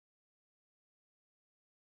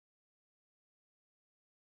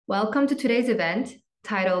Welcome to today's event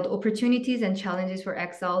titled Opportunities and Challenges for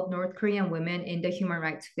Exiled North Korean Women in the Human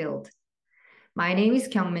Rights Field. My name is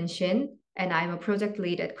Kyeong Shin, and I'm a project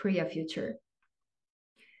lead at Korea Future.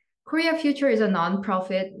 Korea Future is a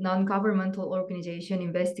non-profit, non-governmental organization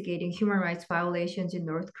investigating human rights violations in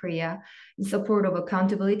North Korea in support of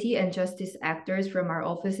accountability and justice actors from our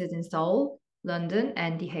offices in Seoul, London,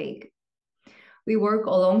 and The Hague. We work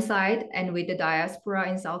alongside and with the diaspora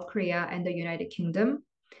in South Korea and the United Kingdom,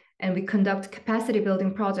 and we conduct capacity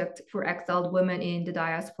building projects for exiled women in the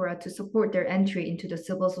diaspora to support their entry into the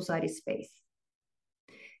civil society space.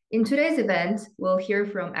 In today's event, we'll hear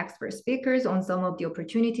from expert speakers on some of the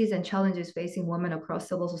opportunities and challenges facing women across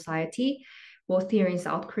civil society, both here in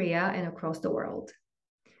South Korea and across the world.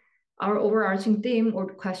 Our overarching theme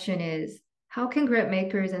or question is, how can grant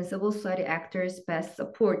makers and civil society actors best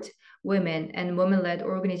support women and women-led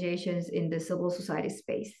organizations in the civil society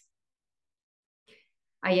space?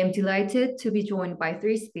 I am delighted to be joined by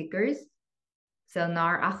three speakers: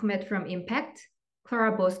 Jelnar Ahmad from Impact,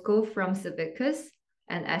 Clara Bosco from CIVICUS,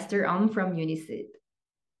 and Esther Eom from UNISEED.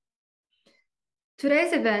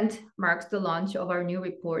 Today's event marks the launch of our new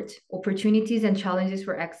report, Opportunities and Challenges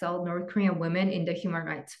for Exiled North Korean Women in the Human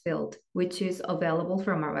Rights Field, which is available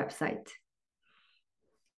from our website.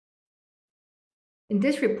 In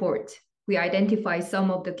this report, we identify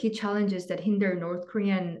some of the key challenges that hinder North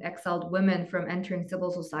Korean exiled women from entering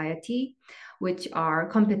civil society, which are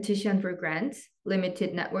competition for grants,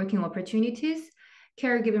 limited networking opportunities,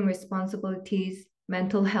 caregiving responsibilities,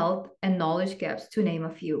 mental health, and knowledge gaps, to name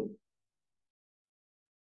a few.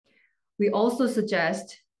 We also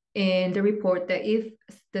suggest in the report that if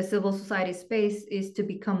the civil society space is to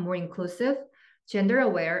become more inclusive, gender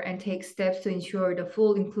aware, and take steps to ensure the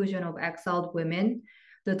full inclusion of exiled women,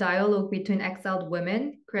 the dialogue between exiled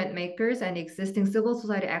women, grant makers, and existing civil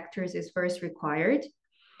society actors is first required,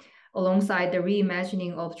 alongside the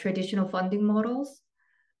reimagining of traditional funding models,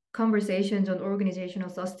 conversations on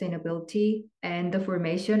organizational sustainability, and the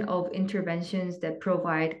formation of interventions that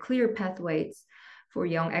provide clear pathways for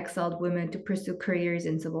young exiled women to pursue careers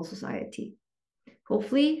in civil society.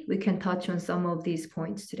 Hopefully, we can touch on some of these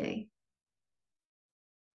points today.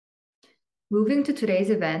 Moving to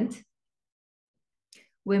today's event,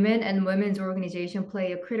 women and women's organizations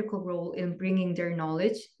play a critical role in bringing their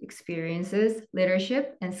knowledge, experiences,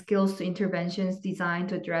 leadership, and skills to interventions designed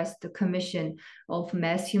to address the commission of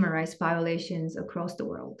mass human rights violations across the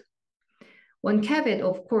world. One caveat,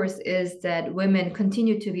 of course, is that women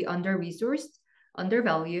continue to be under-resourced,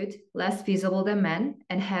 undervalued, less visible than men,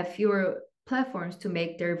 and have fewer platforms to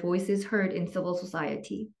make their voices heard in civil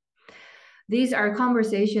society. These are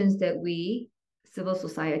conversations that we, civil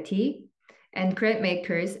society, and grant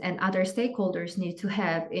makers and other stakeholders need to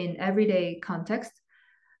have in everyday context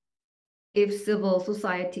if civil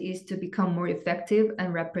society is to become more effective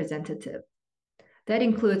and representative. That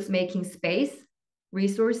includes making space,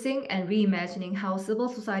 resourcing, and reimagining how civil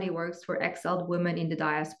society works for exiled women in the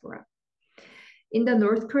diaspora. In the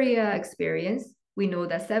North Korea experience, we know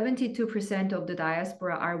that 72% of the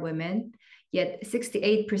diaspora are women, yet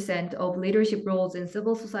 68% of leadership roles in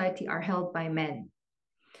civil society are held by men.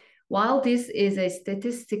 While this is a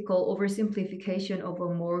statistical oversimplification of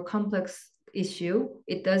a more complex issue,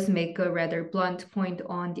 it does make a rather blunt point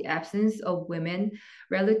on the absence of women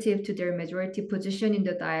relative to their majority position in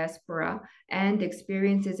the diaspora and the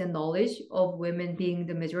experiences and knowledge of women being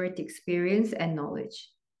the majority experience and knowledge.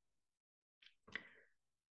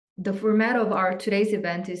 The format of our today's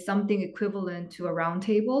event is something equivalent to a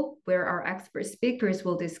roundtable where our expert speakers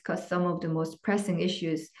will discuss some of the most pressing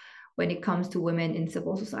issues when it comes to women in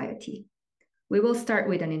civil society. We will start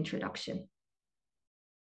with an introduction.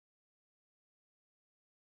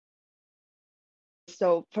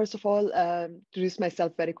 So first of all, introduce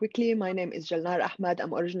myself very quickly. My name is Jelnar Ahmad.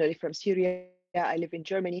 I'm originally from Syria. I live in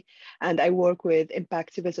Germany, and I work with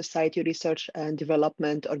Impact Civil Society Research and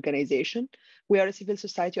Development Organization. We are a civil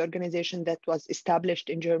society organization that was established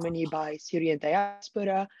in Germany by Syrian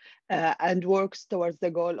diaspora and works towards the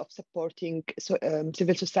goal of supporting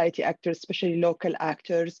civil society actors, especially local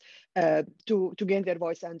actors, to gain their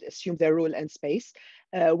voice and assume their role and space.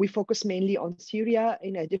 We focus mainly on Syria,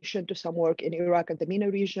 in addition to some work in Iraq and the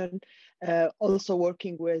MENA region, also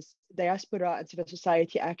working with diaspora and civil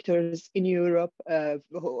society actors in Europe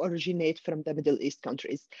who originate from the Middle East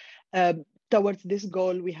countries. Towards this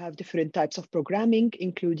goal, we have different types of programming,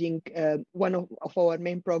 including one of our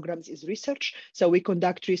main programs is research. So we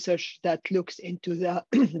conduct research that looks into the,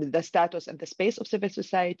 the status and the space of civil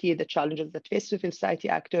society, the challenges that face civil society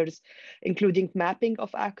actors, including mapping of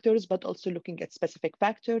actors, but also looking at specific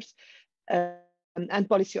factors. and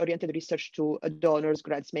policy-oriented research to donors,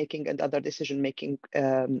 grants making, and other decision-making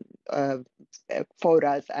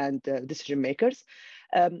forums and decision makers.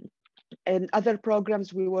 And other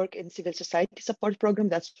programs, we work in civil society support program.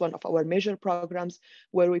 That's one of our major programs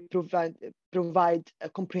where we provide a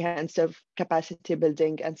comprehensive capacity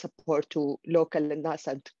building and support to local and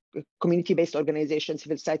nascent community-based organizations,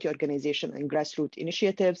 civil society organization, and grassroots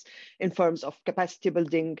initiatives in terms of capacity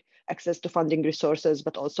building, access to funding resources,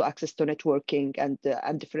 but also access to networking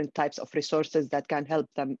and different types of resources that can help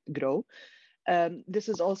them grow. This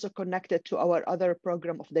is also connected to our other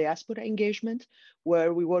program of diaspora engagement,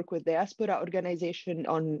 where we work with diaspora organization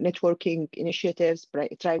on networking initiatives,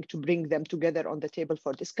 trying to bring them together on the table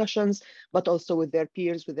for discussions, but also with their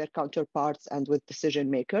peers, with their counterparts, and with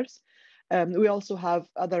decision makers. We also have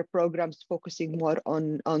other programs focusing more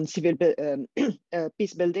on civil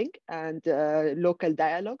peace building and local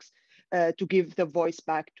dialogues to give the voice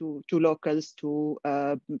back to locals, to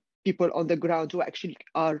people on the ground who actually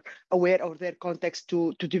are aware of their context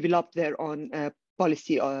to develop their own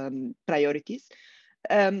policy priorities.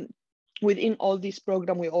 Within all these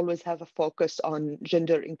programs, we always have a focus on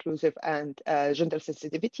gender inclusive and gender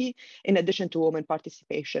sensitivity, in addition to women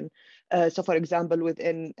participation. So for example,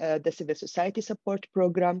 within the civil society support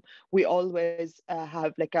program, we always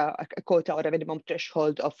have like a quota or a minimum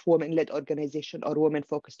threshold of women-led organization or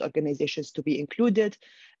women-focused organizations to be included.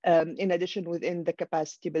 In addition, within the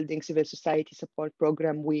capacity building civil society support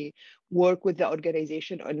program, we work with the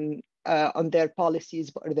organization on their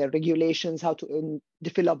policies or their regulations, how to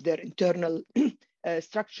develop their internal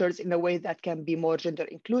structures in a way that can be more gender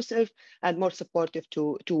inclusive and more supportive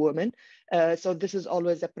to women. So this is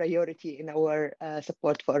always a priority in our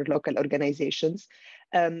support for local organizations.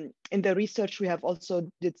 In the research, we have also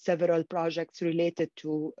did several projects related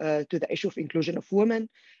to the issue of inclusion of women,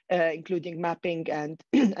 including mapping and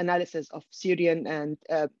analysis of Syrian and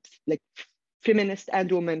like feminist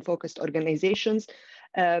and women-focused organizations.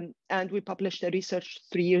 And we published a research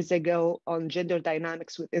 3 years ago on gender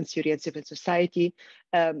dynamics within Syrian civil society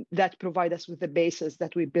that provide us with the basis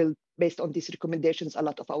that we build based on these recommendations, a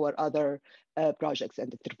lot of our other projects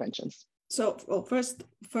and interventions. So, well, first,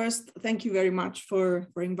 thank you very much for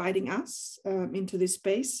inviting us into this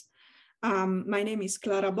space. My name is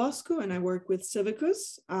Clara Bosco, and I work with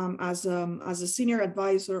CIVICUS as a senior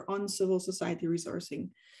advisor on civil society resourcing.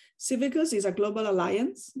 CIVICUS is a global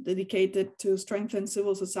alliance dedicated to strengthen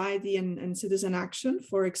civil society and citizen action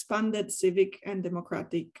for expanded civic and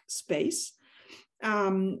democratic space.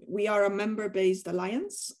 We are a member-based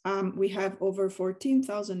alliance. We have over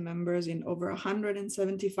 14,000 members in over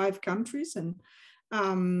 175 countries, and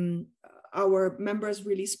our members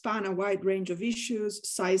really span a wide range of issues,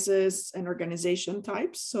 sizes, and organization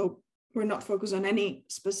types. So we're not focused on any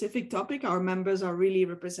specific topic. Our members are really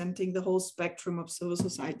representing the whole spectrum of civil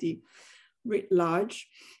society writ large.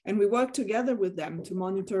 And we work together with them to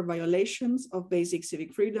monitor violations of basic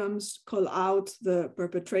civic freedoms, call out the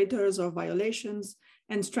perpetrators of violations,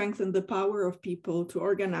 and strengthen the power of people to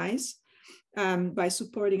organize by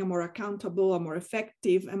supporting a more accountable, a more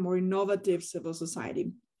effective, and more innovative civil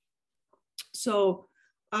society. So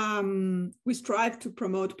we strive to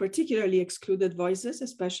promote particularly excluded voices,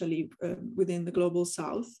 especially within the global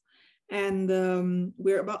South. And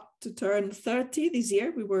we're about to turn 30 this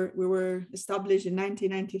year. We were established in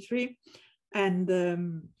 1993, and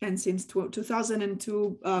since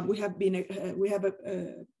 2002 we have been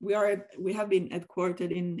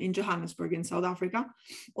headquartered in Johannesburg in South Africa,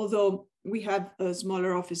 although we have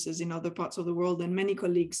smaller offices in other parts of the world and many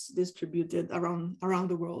colleagues distributed around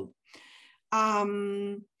the world.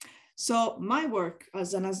 So my work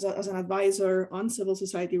as an advisor on civil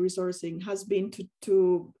society resourcing has been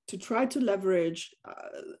to try to leverage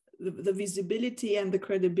the visibility and the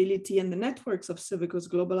credibility and the networks of CIVICUS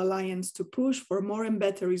Global Alliance to push for more and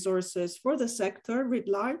better resources for the sector writ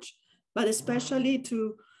large, but especially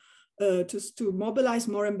to mobilize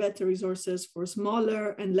more and better resources for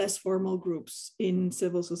smaller and less formal groups in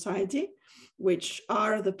civil society, which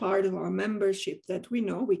are the part of our membership that we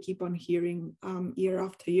know, we keep on hearing year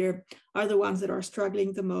after year, are the ones that are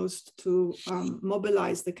struggling the most to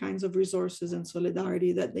mobilize the kinds of resources and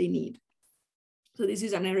solidarity that they need. So this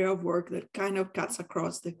is an area of work that kind of cuts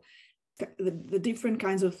across the different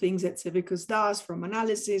kinds of things that CIVICUS does, from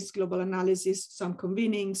analysis, global analysis, some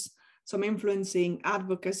convenings, some influencing,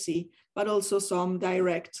 advocacy, but also some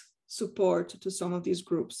direct support to some of these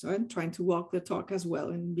groups, and trying to walk the talk as well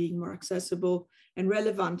and being more accessible and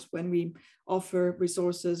relevant when we offer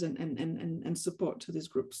resources and support to these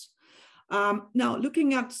groups. Now,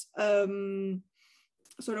 looking at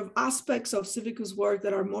sort of aspects of CIVICUS work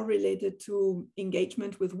that are more related to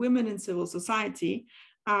engagement with women in civil society,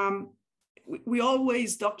 we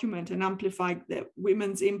always document and amplify the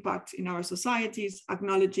women's impact in our societies,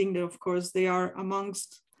 acknowledging that, of course, they are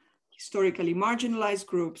amongst historically marginalized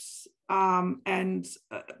groups,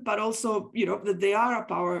 but also, that they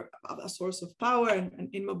are a source of power and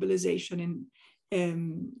in mobilization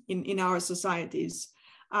in our societies.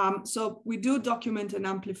 So we do document and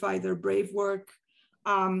amplify their brave work,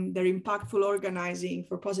 their impactful organizing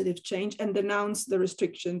for positive change, and denounce the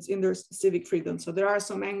restrictions in their civic freedom. So there are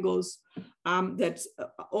some angles that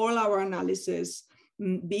all our analysis,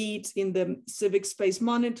 be it in the civic space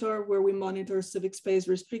monitor, where we monitor civic space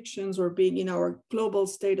restrictions, or being in our global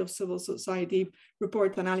state of civil society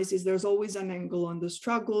report analysis, there's always an angle on the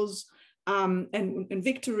struggles and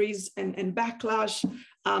victories and backlash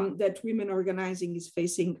that women organizing is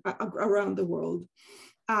facing around the world.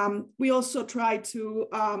 We also try to,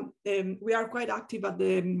 we are quite active at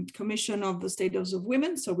the Commission of the Status of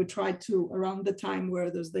Women. So we try to, around the time where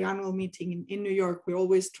there's the annual meeting in New York, we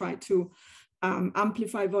always try to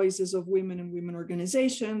amplify voices of women and women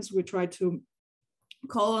organizations. We try to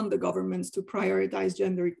call on the governments to prioritize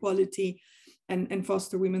gender equality and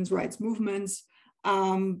foster women's rights movements.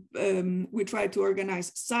 We try to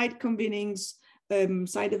organize side convenings,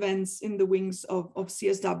 side events in the wings of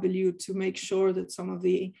CSW to make sure that some of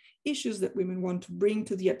the issues that women want to bring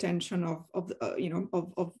to the attention of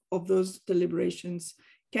those deliberations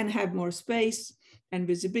can have more space and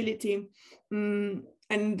visibility. This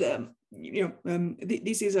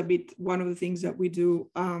is a bit one of the things that we do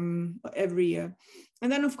every year.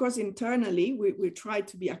 And then, of course, internally, we try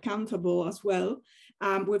to be accountable as well.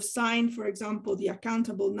 We've signed, for example, the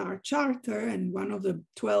Accountable NAR Charter, and one of the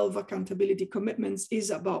 12 accountability commitments is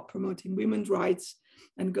about promoting women's rights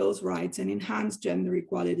and girls' rights and enhance gender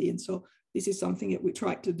equality. And so this is something that we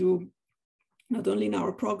try to do not only in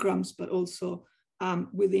our programs, but also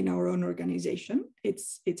within our own organization.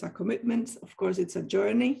 It's a commitment. Of course, it's a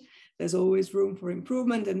journey. There's always room for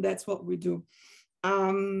improvement, and that's what we do.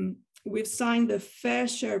 We've signed the Fair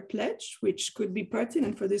Share Pledge, which could be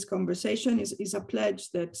pertinent for this conversation. Is a pledge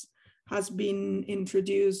that has been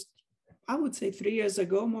introduced, I would say 3 years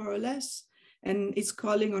ago, more or less, and it's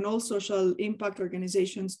calling on all social impact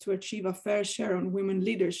organizations to achieve a fair share on women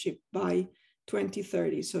leadership by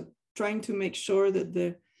 2030. So trying to make sure that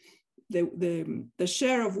the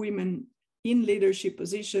share of women in leadership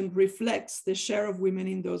position reflects the share of women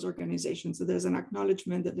in those organizations. So there's an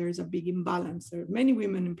acknowledgement that there is a big imbalance. There are many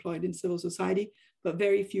women employed in civil society, but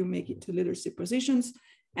very few make it to leadership positions.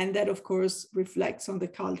 And that, of course, reflects on the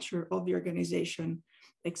culture of the organization,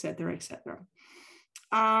 et cetera, et cetera.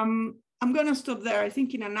 I'm going to stop there. I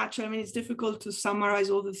think in a nutshell, I mean, it's difficult to summarize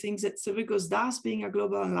all the things that CIVICUS does, being a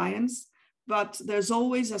global alliance, but there's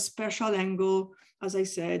always a special angle, as I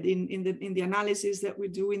said, in the analysis that we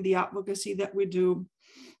do, in the advocacy that we do,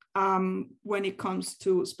 when it comes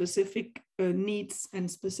to specific needs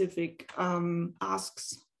and specific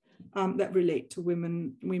asks that relate to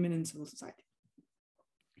women in civil society.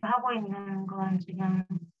 하고 있는 건 지금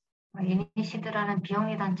유니시드라는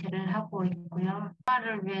비영리 단체를 하고 있고요.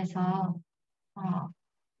 문화를 위해서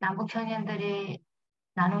남북 청년들이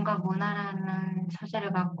나눔과 문화라는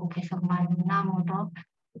소재를 갖고 계속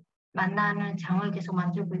만나는 장을 계속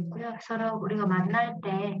만들고 있고요. 서로 우리가 만날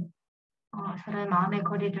때 서로의 마음의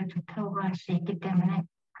거리를 좁혀고 할 수 있기 때문에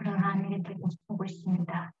그런 한계들을 보고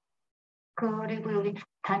있습니다. 그리고 여기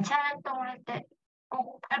단체 활동을 할 때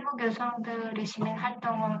꼭 탈북 여성들이 시민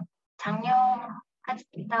활동을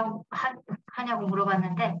하냐고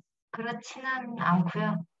물어봤는데 그렇지는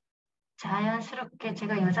않고요. 자연스럽게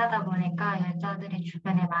제가 여자다 보니까 여자들이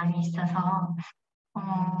주변에 많이 있어서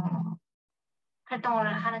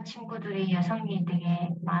활동을 하는 친구들이 여성이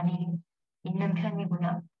되게 많이 있는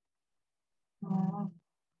편이고요.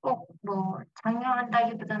 꼭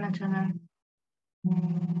장려한다기보다는 저는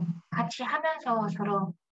같이 하면서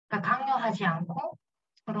서로 강요하지 않고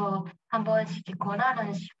서로 한 번씩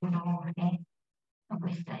권하는 식으로 하고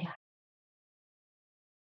있어요.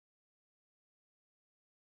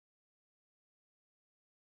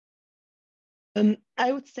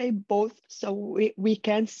 I would say both. So we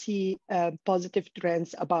can see positive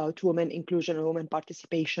trends about women inclusion and women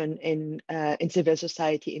participation in civil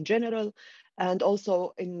society in general, and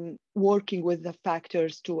also in working with the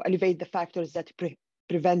factors to elevate the factors that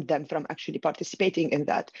prevent them from actually participating in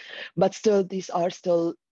that. But still, these are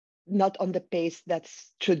still not on the pace that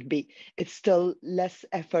should be. It's still less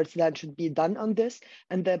efforts that should be done on this,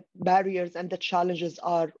 and the barriers and the challenges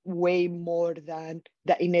are way more than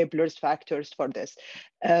the enablers factors for this.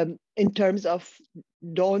 In terms of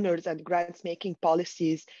donors and grants making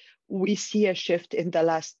policies, we see a shift in the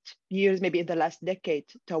last years, maybe in the last decade,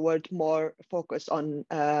 toward more focus on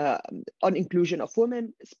inclusion of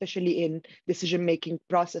women, especially in decision-making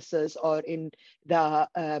processes or in the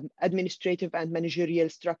administrative and managerial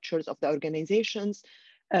structures of the organizations.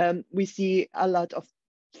 We see a lot of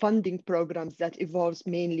funding programs that evolves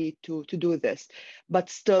mainly to do this, but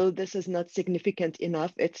still this is not significant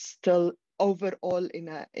enough. It's still overall in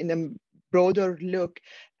a broader look,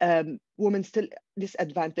 women still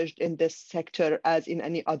disadvantaged in this sector as in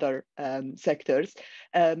any other sectors.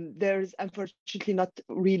 There's unfortunately not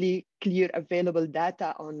really clear available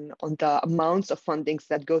data on the amounts of fundings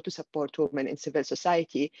that go to support women in civil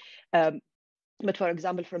society. But for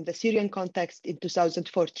example, from the Syrian context in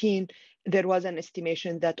 2014, there was an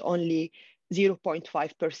estimation that only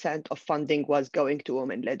 0.5% of funding was going to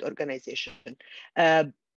women-led organizations.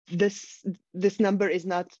 This number is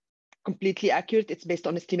not completely accurate. It's based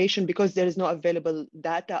on estimation because there is no available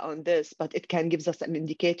data on this, but it can give us an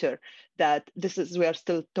indicator that we are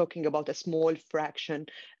still talking about a small fraction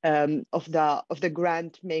of the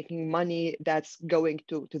grant making money that's going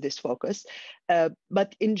to this focus.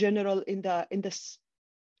 But in general, in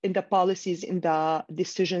the policies, in the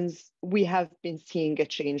decisions, we have been seeing a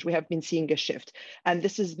change. We have been seeing a shift, and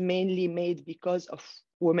this is mainly made because of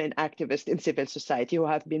women activists in civil society who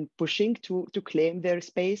have been pushing to claim their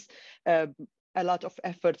space. A lot of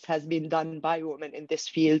efforts has been done by women in this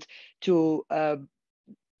field to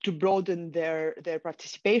broaden their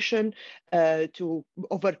participation, to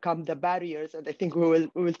overcome the barriers. And I think we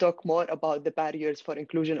will talk more about the barriers for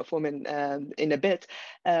inclusion of women in a bit.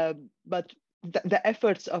 But the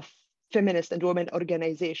efforts of feminist and women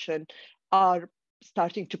organization are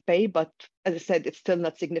starting to pay, but as I said, it's still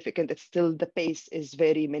not significant. It's still, the pace is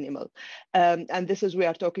very minimal. And we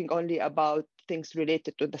are talking only about things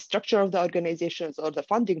related to the structure of the organizations or the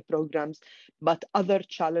funding programs, but other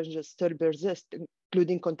challenges still persist,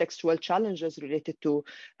 including contextual challenges related to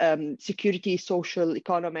security, social,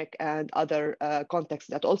 economic, and other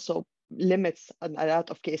contexts that also limits, in a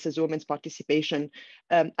lot of cases, women's participation,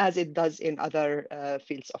 as it does in other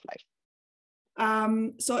fields of life.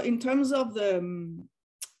 So in terms of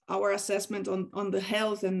our assessment on the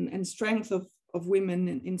health and strength of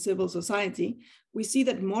women in civil society, we see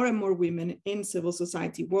that more and more women in civil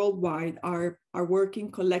society worldwide are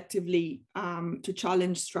working collectively to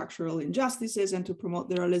challenge structural injustices and to promote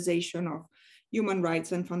the realization of human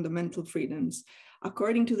rights and fundamental freedoms.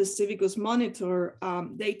 According to the CIVICUS Monitor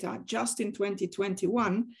data, just in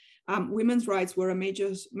 2021, women's rights were a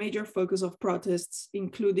major focus of protests,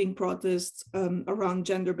 including protests around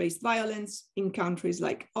gender-based violence in countries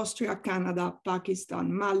like Austria, Canada,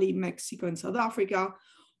 Pakistan, Mali, Mexico, and South Africa,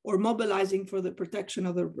 or mobilizing for the protection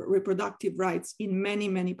of the reproductive rights in many,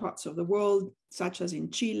 many parts of the world, such as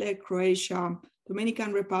in Chile, Croatia,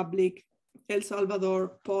 Dominican Republic, El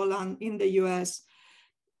Salvador, Poland, in the US.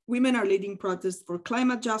 Women are leading protests for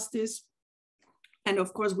climate justice. And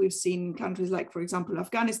of course, we've seen countries like, for example,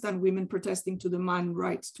 Afghanistan, women protesting to demand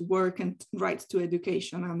rights to work and rights to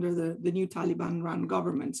education under the new Taliban-run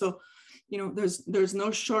government. So, there's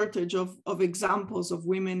no shortage of examples of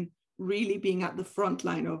women really being at the front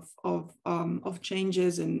line of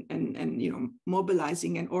changes and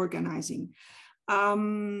mobilizing and organizing.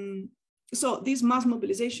 So these mass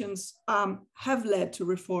mobilizations have led to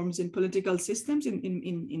reforms in political systems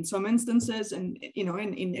in some instances, and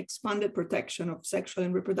in expanded protection of sexual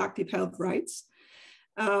and reproductive health rights.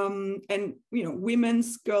 And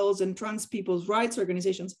women's, girls, and trans people's rights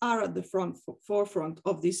organizations are at the forefront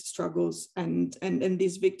of these struggles and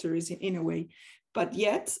these victories in a way. But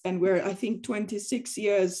yet, and we're, I think, 26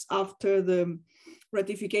 years after the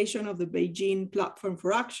ratification of the Beijing Platform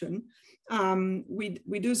for Action,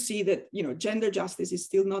 we do see that gender justice is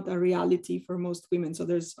still not a reality for most women. So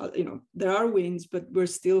there's there are wins, but we're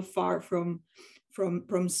still far from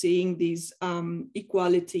seeing these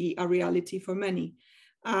equality a reality for many.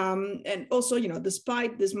 And also,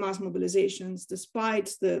 despite these mass mobilizations,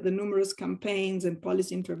 despite the numerous campaigns and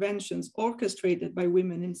policy interventions orchestrated by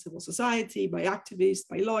women in civil society, by activists,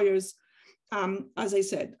 by lawyers, as I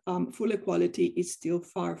said, full equality is still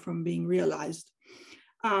far from being realized.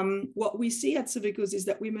 What we see at CIVICUS is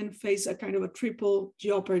that women face a kind of a triple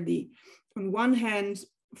jeopardy. On one hand,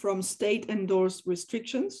 from state-endorsed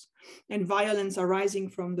restrictions and violence arising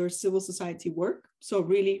from their civil society work. So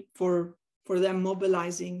really for them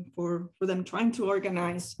mobilizing, for them trying to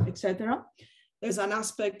organize, etc. There's an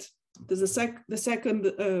aspect the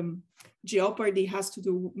second jeopardy has to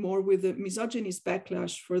do more with the misogynist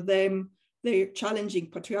backlash. For them, they're challenging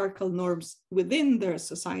patriarchal norms within their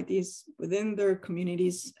societies, within their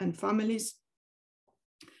communities and families.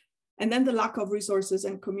 And then the lack of resources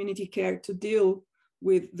and community care to deal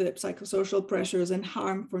with the psychosocial pressures and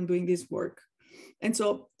harm from doing this work. And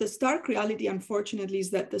so the stark reality, unfortunately, is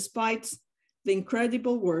that despite the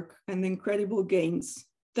incredible work and the incredible gains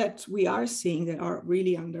that we are seeing that are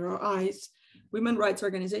really under our eyes, women's rights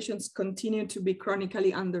organizations continue to be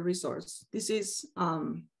chronically under-resourced. This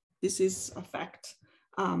is a fact.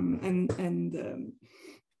 I'm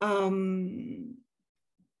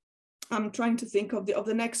trying to think of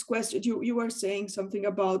the next question. You were saying something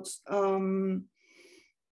about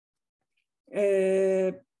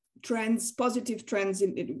positive trends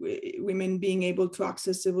in women being able to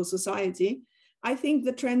access civil society. I think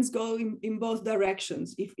the trends go in both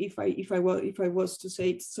directions. If I was to say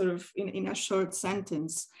it sort of in a short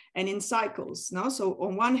sentence and in cycles. No? So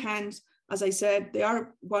on one hand, as I said, they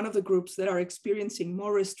are one of the groups that are experiencing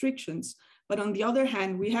more restrictions. But on the other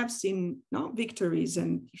hand, we have seen victories.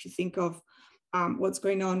 And if you think of what's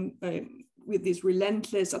going on with this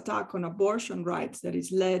relentless attack on abortion rights that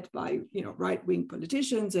is led by right-wing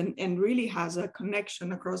politicians and really has a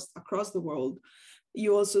connection across the world,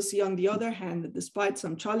 you also see on the other hand that despite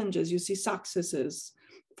some challenges, you see successes.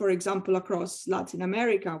 For example, across Latin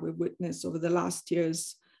America, we've witnessed over the last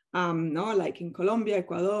years, like in Colombia,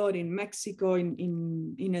 Ecuador, in Mexico,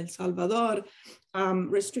 in El Salvador,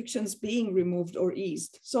 restrictions being removed or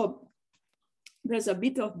eased. So there's a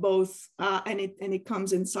bit of both, and it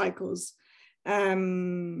comes in cycles.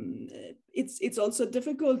 It's also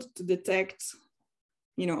difficult to detect,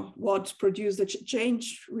 what produced the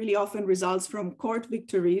change. Really often results from court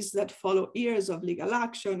victories that follow years of legal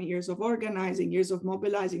action, years of organizing, years of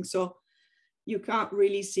mobilizing. So you can't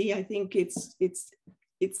really see. I think it's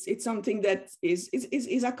something that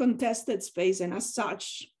is a contested space, and as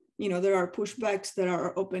such, there are pushbacks, there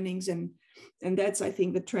are openings, and that's, I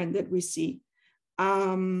think, the trend that we see.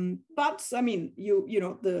 But I mean,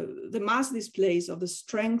 the mass displays of the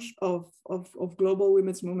strength of global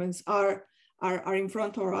women's movements are in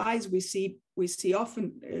front of our eyes. We see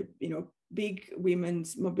often, big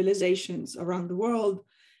women's mobilizations around the world,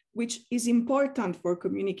 which is important for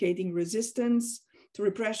communicating resistance to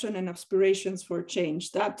repression and aspirations for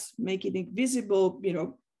change. That making it visible,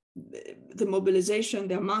 the mobilization,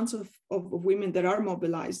 the amounts of women that are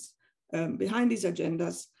mobilized behind these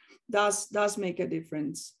agendas does make a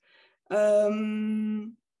difference.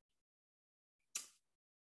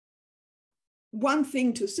 One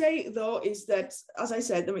thing to say, though, is that, as I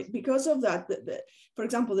said, because of that, for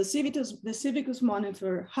example, the CIVICUS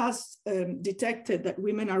monitor has detected that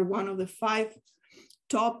women are one of the 5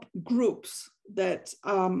 top groups that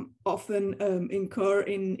often incur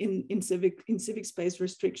in civic space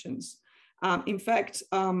restrictions. In fact,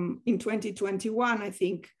 in 2021, I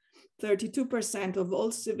think 32% of all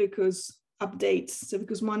CIVICUS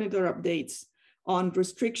monitor updates on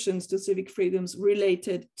restrictions to civic freedoms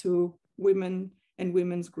related to women and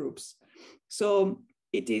women's groups. So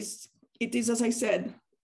it is, as I said,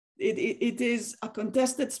 it is a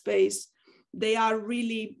contested space. They are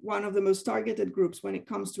really one of the most targeted groups when it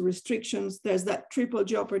comes to restrictions. There's that triple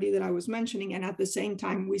jeopardy that I was mentioning, and at the same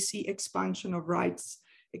time, we see expansion of rights,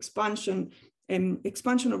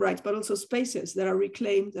 but also spaces that are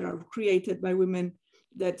reclaimed, that are created by women,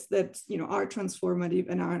 that are transformative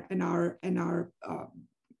and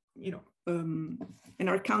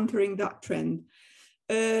are countering that trend.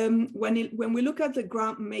 When we look at the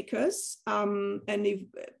grant makers and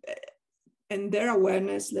their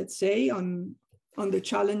awareness, let's say, on the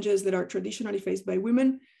challenges that are traditionally faced by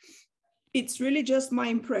women, it's really just my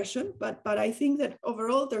impression, but I think that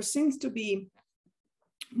overall there seems to be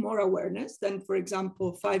more awareness than, for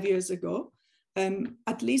example, 5 years ago,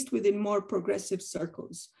 at least within more progressive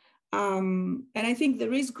circles. And I think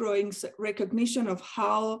there is growing recognition of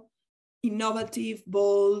how innovative,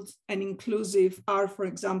 bold, and inclusive are, for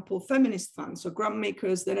example, feminist funds, so grant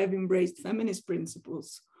makers that have embraced feminist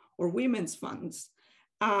principles, or women's funds,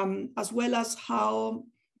 as well as how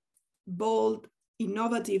bold,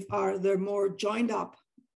 innovative are their more joined up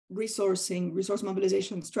resource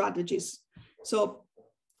mobilization strategies. So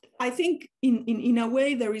I think in a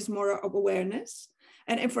way there is more awareness.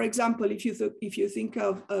 And for example, if you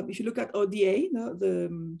look at ODA,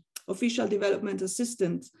 the Official Development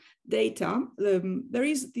Assistance data, there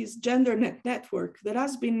is this gender network that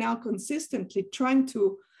has been now consistently trying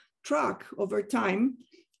to track over time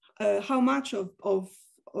how much of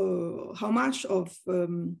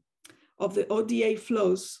the ODA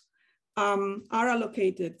flows are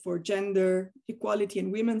allocated for gender equality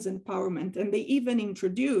and women's empowerment. And they even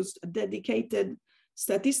introduced a dedicated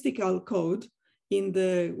statistical code in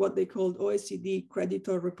the what they called OECD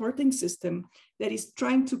creditor reporting system that is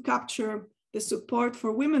trying to capture the support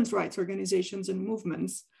for women's rights organizations and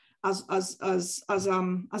movements as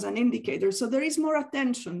an indicator. So there is more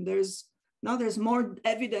attention. There's more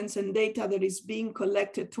evidence and data that is being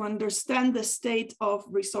collected to understand the state of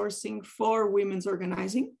resourcing for women's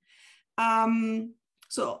organizing.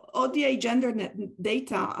 So ODA gender net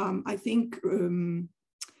data, I think,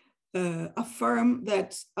 affirm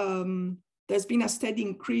that there's been a steady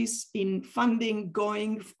increase in funding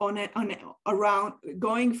going for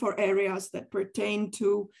areas that pertain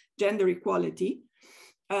to gender equality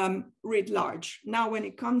writ large. Now, when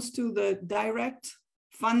it comes to the direct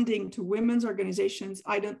funding to women's organizations,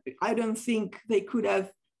 I don't think they could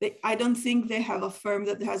have. I don't think they have affirmed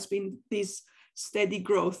that there has been this steady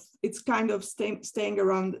growth. It's kind of staying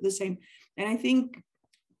around the same. And I think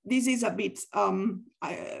this is a bit.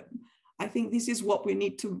 I think this is what we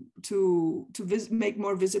need to make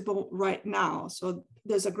more visible right now. So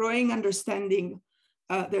there's a growing understanding.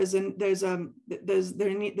 There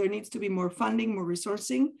needs to be more funding, more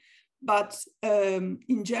resourcing, but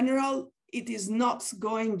in general, it is not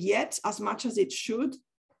going yet as much as it should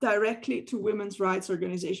directly to women's rights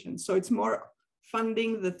organizations. So it's more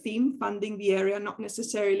funding the theme, funding the area, not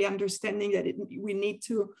necessarily understanding that we need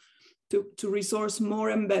to resource more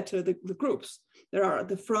and better the groups that are at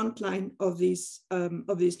the front line of these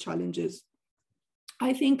challenges.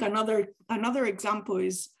 I think another example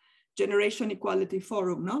is Generation Equality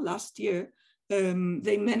Forum. No? Last year,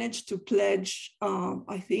 they managed to pledge,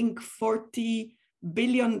 I think, $40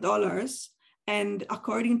 billion. And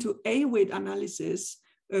according to AWID analysis,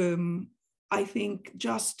 I think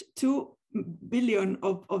just $2 billion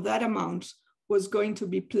of that amount was going to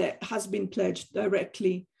be has been pledged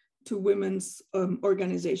directly to women's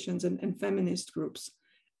organizations and feminist groups.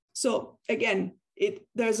 So again,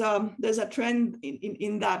 there's a trend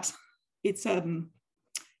in that it's an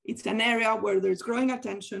area where there's growing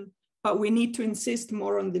attention, but we need to insist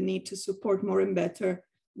more on the need to support more and better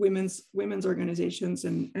women's organizations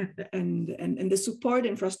and the support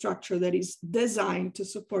infrastructure that is designed to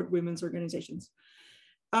support women's organizations.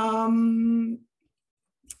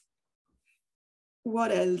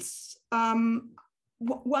 What else?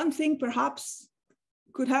 One thing perhaps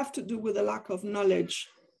could have to do with a lack of knowledge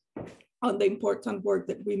on the important work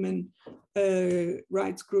that women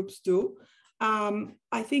rights groups do.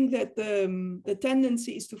 I think that the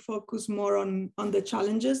tendency is to focus more on the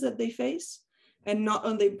challenges that they face and not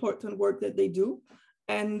on the important work that they do.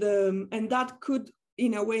 And that could,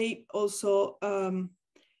 in a way, also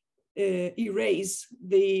erase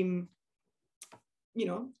their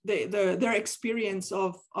experience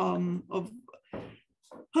of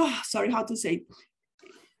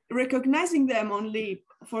recognizing them only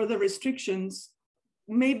for the restrictions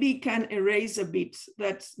maybe can erase a bit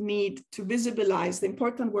that need to visibilize the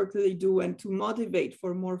important work that they do and to motivate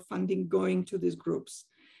for more funding going to these groups.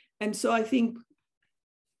 And so I think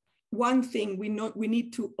one thing we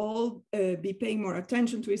need to all be paying more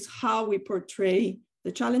attention to is how we portray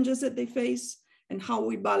the challenges that they face and how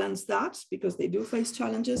we balance that, because they do face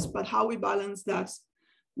challenges, but how we balance that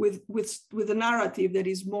with a narrative that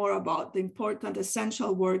is more about the important,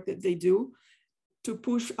 essential work that they do to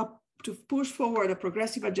push forward a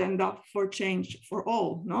progressive agenda for change for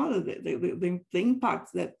all. No, the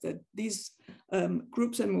impact that these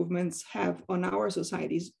groups and movements have on our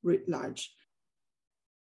societies writ large.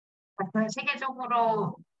 전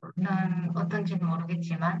세계적으로는 어떤지는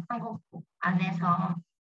모르겠지만 한국 안에서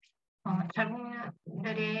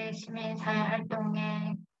젊은이들의 시민사회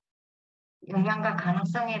활동의 영향과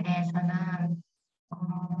가능성에 대해서는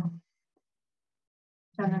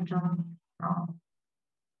저는 좀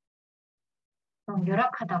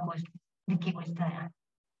열악하다고 느끼고 있어요.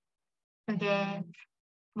 그게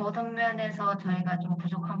모든 면에서 저희가 좀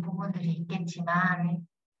부족한 부분들이 있겠지만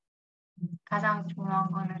가장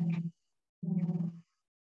중요한 거는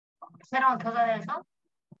새로운 도전에서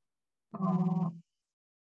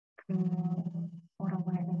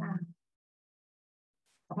뭐라고 해야 되나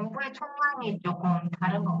공부의 총량이 조금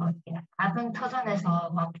다른 것 같아요. 작은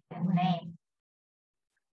터전에서 왔기 때문에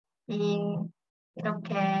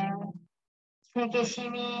이렇게 세계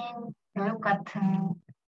시민 교육 같은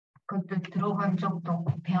것도 들어본 적도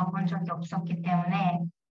없고 배워본 적이 없었기 때문에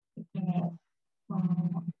이게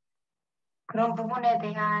그런 부분에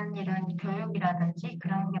대한 이런 교육이라든지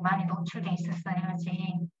그런 게 많이 노출돼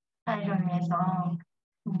있었어야지 사회를 위해서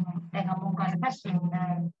내가 뭔가를 할 수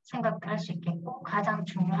있는 생각도 할 수 있겠고 가장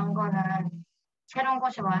중요한 거는 새로운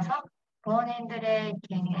곳에 와서 부원인들의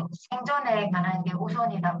생존에 관한 게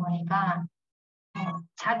우선이다 보니까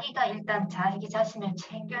자기가 일단 자기 자신을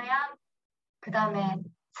챙겨야 그 다음에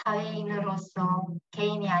사회인으로서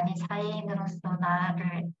개인이 아닌 사회인으로서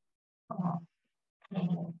나를 네,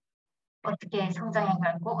 어떻게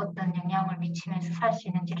성장해가고 어떤 영향을 미치면서 살 수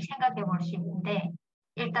있는지를 생각해 볼 수 있는데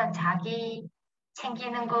일단 자기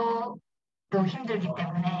챙기는 것도 힘들기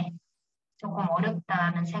때문에 조금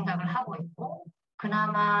어렵다는 생각을 하고 있고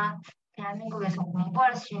그나마 대한민국에서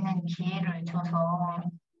공부할 수 있는 기회를 줘서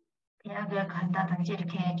대학을 간다든지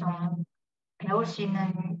이렇게 좀 배울 수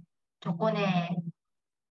있는 조건에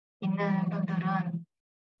있는 분들은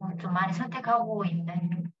좀 많이 선택하고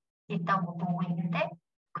있다고 보고 있는데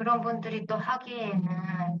그런 분들이 또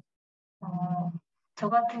하기에는 저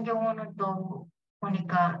같은 경우는 또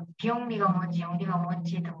보니까 비영리가 뭔지 영리가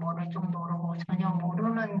뭔지도 모를 정도로 전혀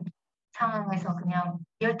모르는 상황에서 그냥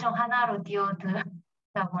열정 하나로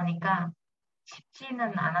뛰어들다 보니까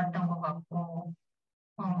쉽지는 않았던 것 같고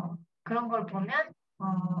그런 걸 보면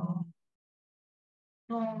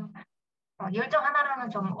좀 열정 하나로는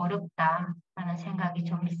좀 어렵다라는 생각이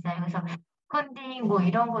좀 있어요. 그래서 펀딩 뭐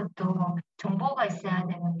이런 것도 정보가 있어야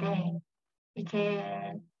되는데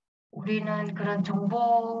이게 우리는 그런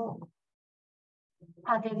정보화된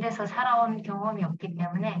데서 살아온 경험이 없기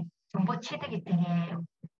때문에 정보 취득이 되게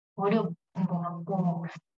어려운 것 같고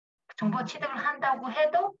정보 취득을 한다고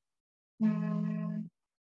해도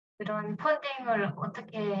그런 펀딩을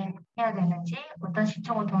어떻게 해야 되는지 어떤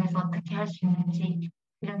시청을 통해서 어떻게 할 수 있는지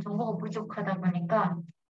이런 정보가 부족하다 보니까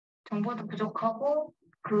정보도 부족하고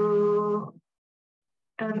그런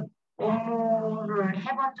업무를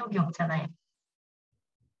해본 적이 없잖아요.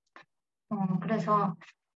 그래서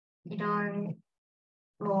이런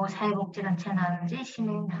뭐 사회복지단체라든지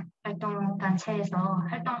시민활동단체에서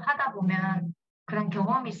활동하다 보면 그런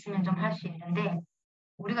경험이 있으면 좀 할 수 있는데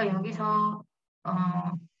우리가 여기서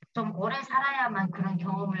좀 오래 살아야만 그런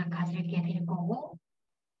경험을 가지게 될 거고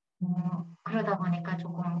그러다 보니까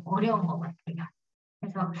조금 어려운 것 같아요.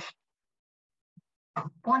 그래서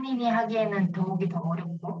본인이 하기에는 더욱이 더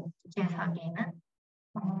어렵고 주제에서 하기에는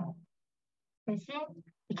대신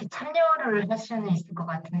이렇게 참여를 할 수는 있을 것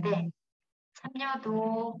같은데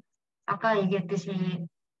참여도 아까 얘기했듯이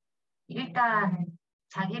일단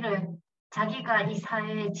자기가 이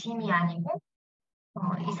사회의 짐이 아니고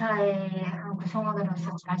이 사회의 한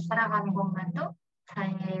구성원으로서 잘 살아가는 것만도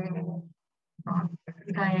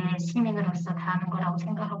사회의 시민으로서 다 하는 거라고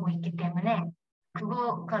생각하고 있기 때문에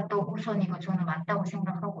그거가 또 우선이고 저는 맞다고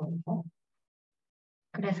생각하고 있고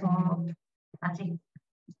그래서 아직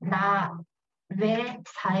왜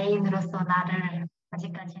사회인으로서 나를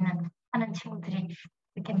아직까지는 하는 친구들이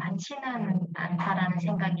이렇게 많지는 않다라는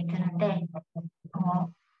생각이 드는데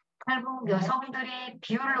탈북 여성들이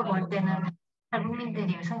비율로 볼 때는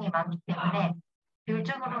탈북민들이 여성이 많기 때문에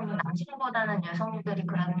비율적으로는 남성보다는 여성들이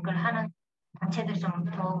그런 걸 하는 단체들이 좀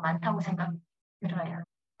더 많다고 생각 들어요.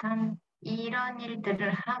 단 이런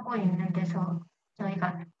일들을 하고 있는 데서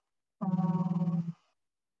저희가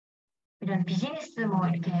이런 비즈니스 뭐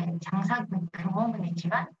이렇게 장사 경험은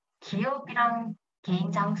있지만 기업이랑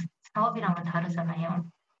개인 사업이랑은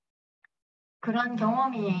다르잖아요. 그런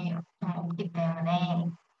경험이 좀 없기 때문에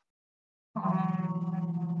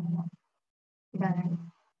이런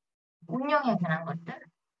운영에 관한 것들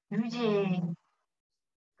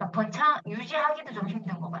유지하기도 좀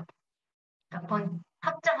힘든 것 같아요. 그러니까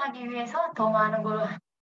확장하기 위해서 더 많은 걸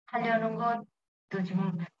하려는 것도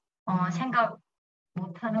지금 생각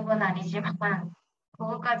못하는 건 아니지만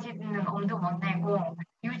그것까지는 엄두 못 내고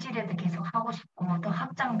유지라도 계속 하고 싶고 또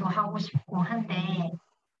확장도 하고 싶고 한데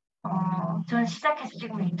저는 시작해서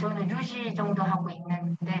지금 저는 유지 정도 하고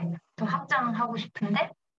있는데 또 확장하고 싶은데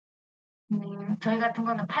저희 같은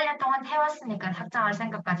거는 8년 동안 해왔으니까 확장할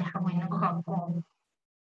생각까지 하고 있는 것 같고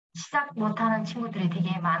시작 못하는 친구들이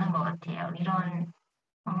되게 많은 것 같아요. 이런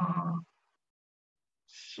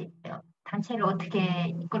단체를 어떻게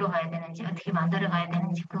이끌어가야 되는지 어떻게 만들어가야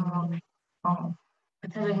되는지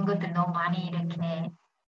구체적인 것들이 너무 많이 이렇게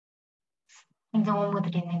행정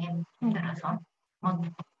업무들이 있는 게 힘들어서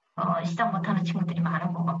시작 못하는 친구들이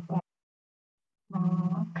많은 것 같고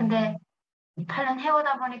근데 8년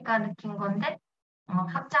해오다 보니까 느낀 건데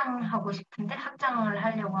확장하고 싶은데 확장을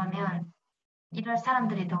하려고 하면 일할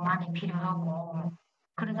사람들이 더 많이 필요하고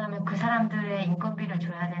그러다면 그 사람들의 인건비를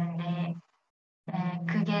줘야 되는데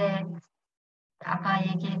그게 아까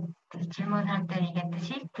질문할 때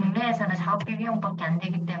얘기했듯이 국내에서는 사업비 비용밖에 안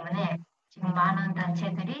되기 때문에 지금 많은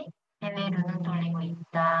단체들이 해외로 눈 돌리고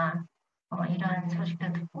있다. 이런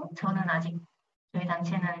소식도 듣고 저는 아직 저희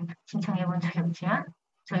단체는 신청해 본 적이 없지만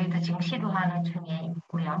저희도 지금 시도하는 중에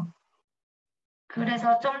있고요.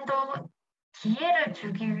 그래서 좀 더 기회를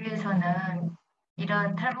주기 위해서는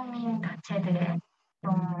이런 탈북민 단체들에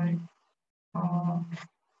좀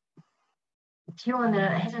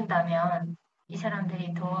지원을 해준다면 이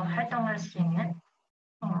사람들이 더 활동할 수 있는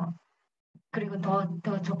그리고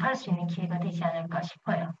더 접할 수 있는 기회가 되지 않을까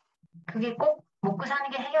싶어요. 그게 꼭 먹고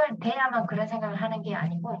사는 게 해결돼야만 그런 생각을 하는 게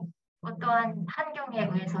아니고 어떠한 환경에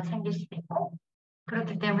의해서 생길 수도 있고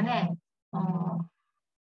그렇기 때문에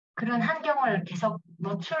그런 환경을 계속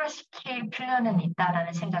노출시킬 필요는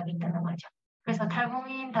있다라는 생각이 드는 거죠. 그래서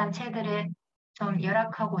탈북민 단체들의 좀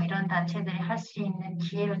열악하고 이런 단체들이 할 수 있는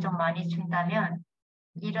기회를 좀 많이 준다면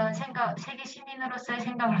이런 생각, 세계 시민으로서의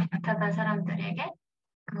생각을 못하던 사람들에게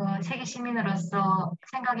그 세계 시민으로서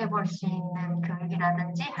생각해 볼 수 있는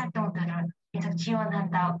교육이라든지 활동들을 계속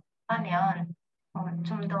지원한다 하면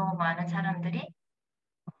좀 더 많은 사람들이,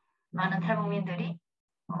 많은 탈북민들이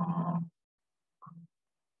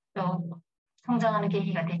또 성장하는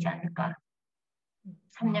계기가 되지 않을까.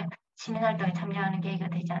 시민활동에 참여하는 계기가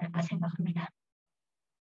되지 않을까 생각합니다.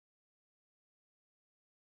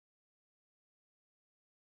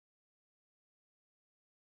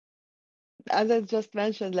 As I just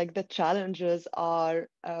mentioned, like the challenges are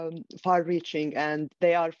far-reaching, and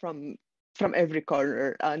they are from every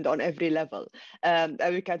corner and on every level. And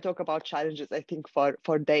we can talk about challenges, I think,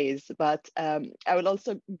 for days. But I will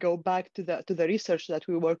also go back to the research that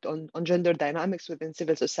we worked on gender dynamics within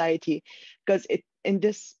civil society, because in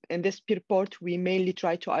this report we mainly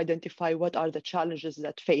try to identify what are the challenges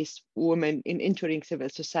that face women in entering civil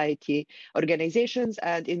society organizations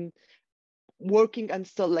and in working and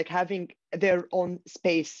still like having their own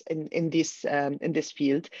space in this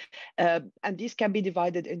field, and these can be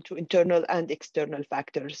divided into internal and external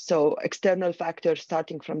factors. So external factors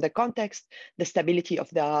starting from the context, the stability of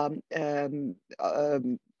the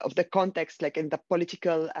context, like in the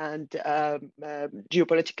political and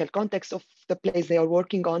geopolitical context of the place they are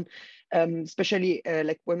working on, especially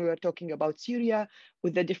like when we were talking about Syria,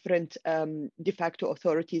 with the different de facto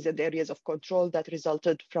authorities and areas of control that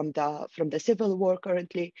resulted from the civil war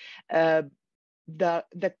currently, the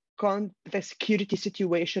security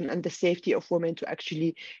situation and the safety of women to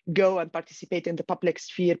actually go and participate in the public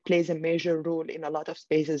sphere plays a major role in a lot of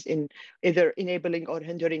spaces in either enabling or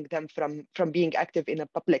hindering them from being active in a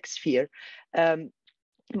public sphere.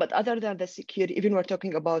 But other than the security, even we're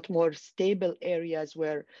talking about more stable areas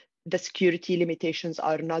where the security limitations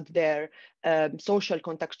are not there, social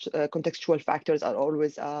contextual factors are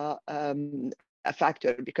always a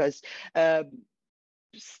factor, because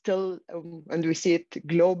still, and we see it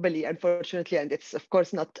globally, unfortunately, and it's of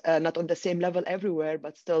course not on the same level everywhere,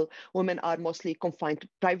 but still women are mostly confined to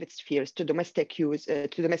private spheres, to domestic use, to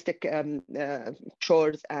domestic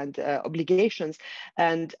chores and obligations.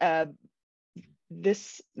 And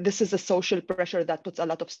this is a social pressure that puts a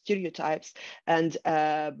lot of stereotypes and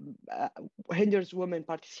hinders women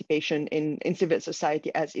participation in civil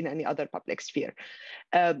society as in any other public sphere.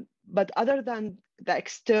 But other than the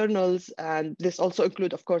externals, and this also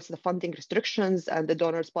include, of course, the funding restrictions and the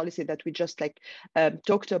donors policy that we just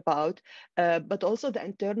talked about, but also the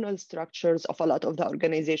internal structures of a lot of the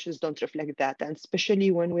organizations don't reflect that. And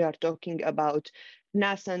especially when we are talking about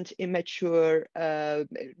nascent, immature,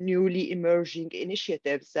 newly emerging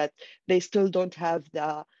initiatives, that they still don't have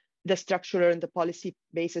the structural and the policy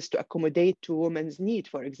basis to accommodate to women's need,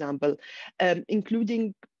 for example,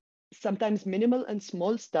 including sometimes minimal and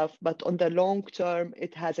small stuff, but on the long term,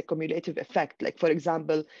 it has a cumulative effect. Like, for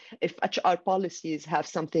example, if HR policies have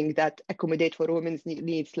something that accommodate for women's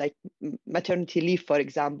needs, like maternity leave, for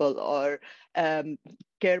example, or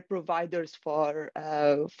care providers for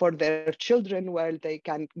their children, where they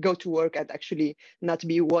can go to work and actually not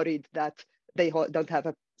be worried that they don't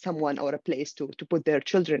have someone or a place to put their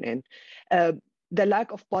children in. The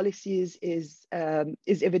lack of policies is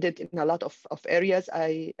evident in a lot of areas.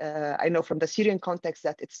 I know from the Syrian context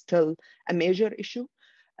that it's still a major issue.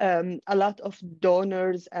 A lot of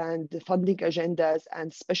donors and funding agendas,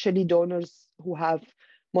 and especially donors who have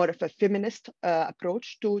more of a feminist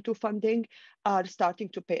approach to funding, are starting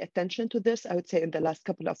to pay attention to this. I would say in the last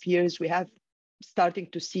couple of years, we have starting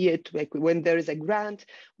to see it, like when there is a grant,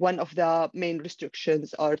 one of the main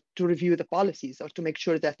restrictions are to review the policies or to make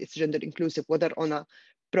sure that it's gender inclusive, whether on a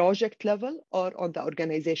project level or on the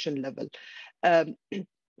organization level.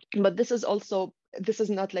 But this is also this is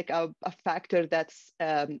not like a factor that's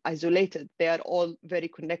isolated. They are all very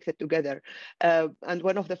connected together. And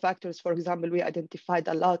one of the factors, for example, we identified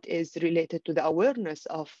a lot is related to the awareness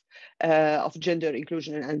of gender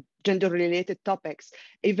inclusion and gender-related topics,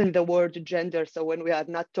 even the word gender. So when we are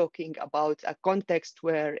not talking about a context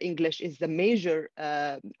where English is the major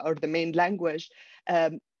or the main language,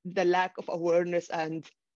 the lack of awareness and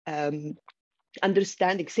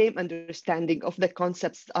same understanding of the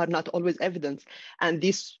concepts are not always evident. And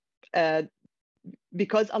this,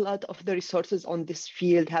 because a lot of the resources on this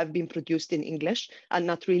field have been produced in English and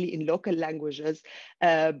not really in local languages,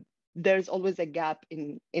 there's always a gap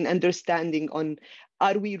in understanding on,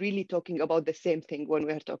 are we really talking about the same thing when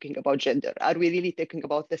we are talking about gender? Are we really talking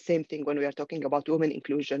about the same thing when we are talking about women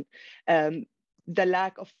inclusion? The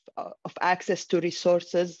lack of access to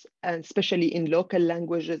resources, and especially in local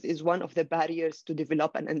languages, is one of the barriers to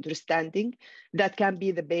develop an understanding that can be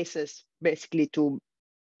the basis, basically, to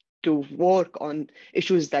work on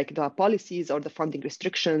issues like the policies or the funding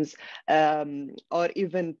restrictions, or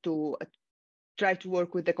even to try to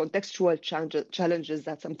work with the contextual challenges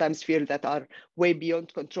that sometimes feel that are way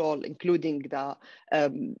beyond control, including the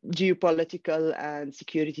geopolitical and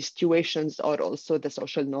security situations, or also the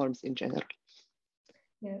social norms in general.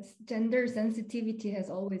 Yes, gender sensitivity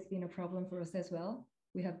has always been a problem for us as well.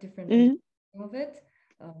 We have different understanding of it.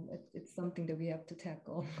 It's something that we have to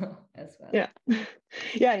tackle as well.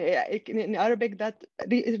 Yeah. In Arabic, that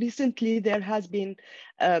recently there has been,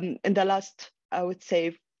 in the last, I would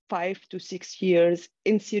say, 5 to 6 years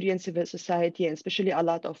in Syrian civil society, and especially a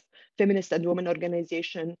lot of feminist and women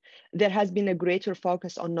organizations, there has been a greater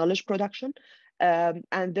focus on knowledge production.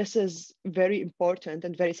 And this is very important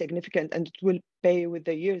and very significant, and it will pay with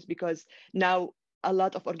the years, because now a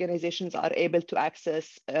lot of organizations are able to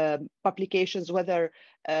access publications, whether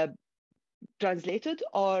translated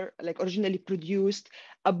or like originally produced,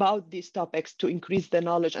 about these topics, to increase the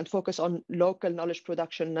knowledge and focus on local knowledge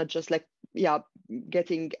production, not just like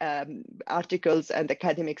getting articles and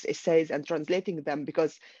academics essays and translating them,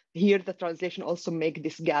 because here the translation also make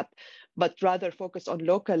this gap, but rather focus on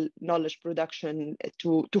local knowledge production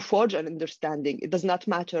to forge an understanding. It does not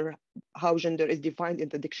matter how gender is defined in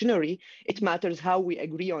the dictionary, it matters how we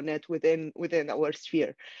agree on it within our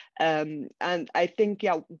sphere. And I think,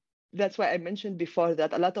 that's why I mentioned before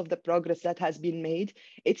that a lot of the progress that has been made,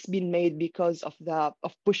 it's been made because of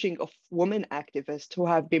pushing of women activists who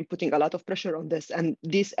have been putting a lot of pressure on this, and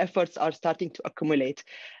these efforts are starting to accumulate,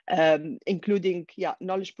 including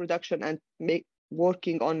knowledge production and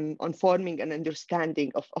working on forming an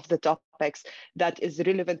understanding of the topics that is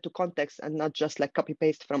relevant to context and not just like copy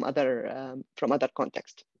paste from other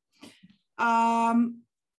context.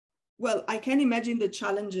 Well, I can imagine the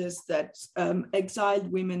challenges that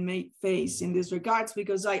exiled women may face in these regards,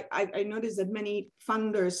 because I noticed that many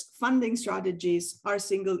funding strategies are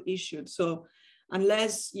single issued. So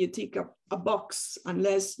unless you tick a box,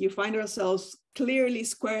 unless you find yourselves clearly,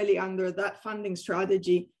 squarely under that funding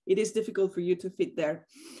strategy, it is difficult for you to fit there.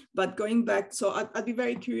 But going back, so I'd be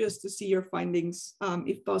very curious to see your findings,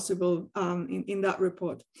 if possible, in that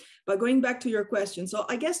report. But going back to your question, so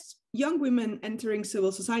I guess young women entering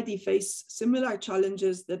civil society face similar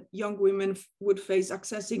challenges that young women would face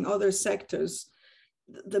accessing other sectors.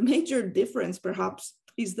 The major difference, perhaps,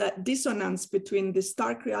 is that dissonance between the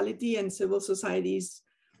stark reality and civil society's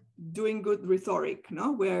doing good rhetoric,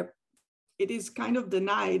 where it is kind of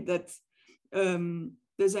denied that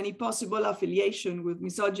there's any possible affiliation with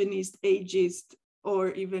misogynist, ageist,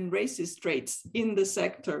 or even racist traits in the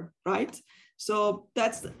sector, right? So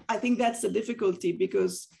I think that's the difficulty,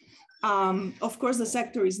 because of course, the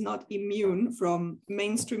sector is not immune from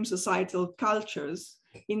mainstream societal cultures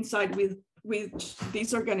inside which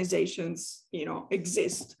these organizations,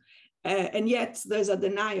 exist. And yet there's a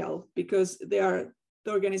denial, because they are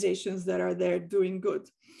the organizations that are there doing good,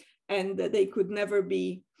 and that they could never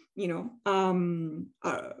be,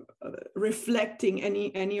 reflecting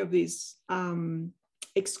any of these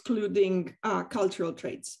excluding cultural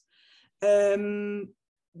traits.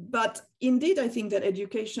 But indeed, I think that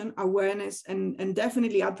education, awareness, and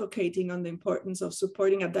definitely advocating on the importance of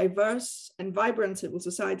supporting a diverse and vibrant civil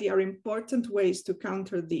society are important ways to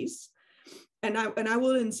counter this. And I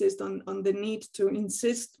will insist on the need to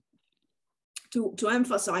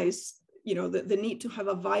emphasize, the need to have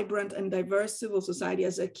a vibrant and diverse civil society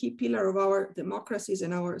as a key pillar of our democracies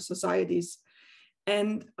and our societies.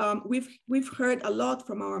 And we've heard a lot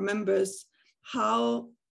from our members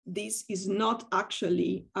how this is not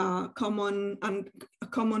actually a common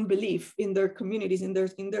belief in their communities, in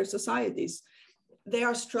their societies. They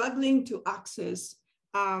are struggling to access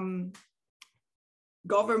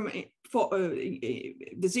government for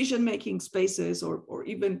decision-making spaces, or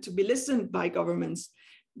even to be listened by governments,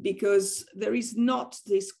 because there is not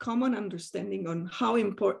this common understanding on how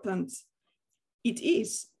important it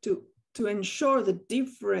is to ensure that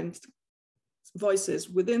different voices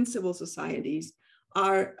within civil societies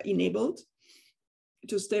are enabled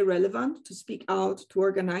to stay relevant, to speak out, to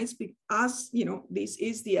organize, as you know, this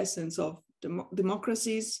is the essence of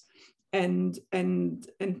democracies and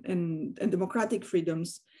democratic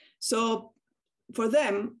freedoms. So for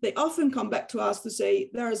them, they often come back to us to say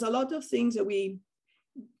there's a lot of things that we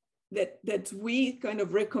kind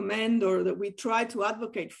of recommend, or that we try to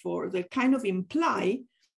advocate for, that kind of imply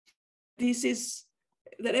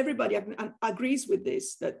that everybody agrees with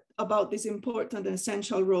this, that about this important and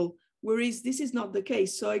essential role, whereas this is not the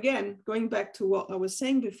case. So again, going back to what I was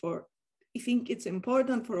saying before, I think it's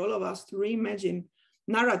important for all of us to reimagine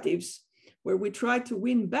narratives where we try to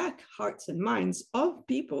win back hearts and minds of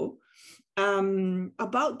people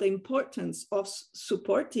about the importance of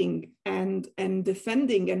supporting and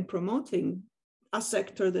defending and promoting a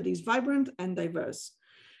sector that is vibrant and diverse.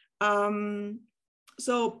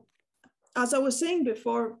 So as I was saying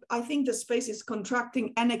before, I think the space is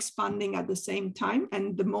contracting and expanding at the same time.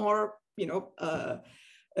 And the more, you know,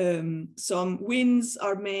 some wins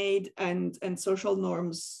are made and social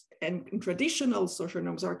norms and traditional social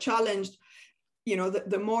norms are challenged, you know,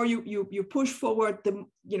 the more you push forward, the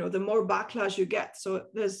more backlash you get. So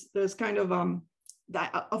there's kind of a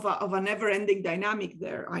never-ending dynamic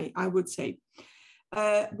there, I would say.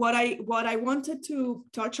 What I wanted to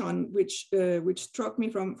touch on, which struck me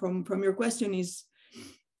from your question, is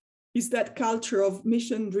that culture of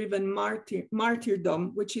mission-driven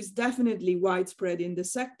martyrdom, which is definitely widespread in the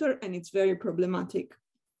sector, and it's very problematic.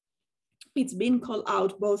 It's been called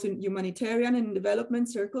out both in humanitarian and development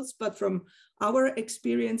circles, but from our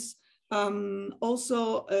experience,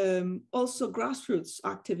 also grassroots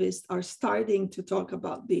activists are starting to talk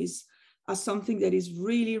about this as something that is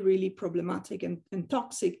really, really problematic and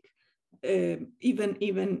toxic, even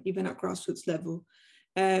at grassroots level.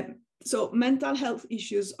 So mental health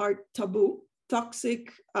issues are taboo.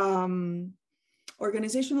 Toxic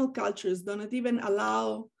organizational cultures do not even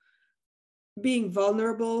allow being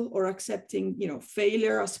vulnerable or accepting, you know,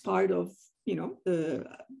 failure as part of, you know,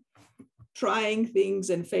 trying things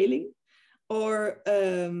and failing, or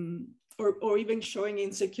even showing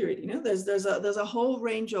insecurity. You know, there's a whole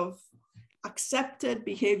range of accepted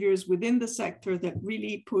behaviors within the sector that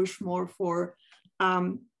really push more for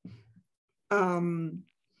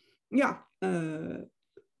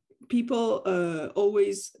people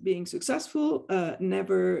always being successful,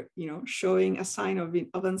 never, you know, showing a sign of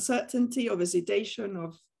uncertainty, of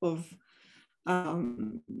hesitation, of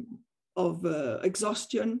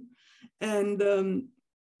exhaustion, and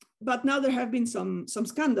but now there have been some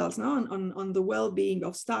scandals now on the well-being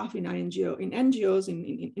of staff in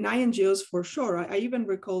NGOs for sure. I even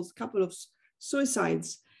recall a couple of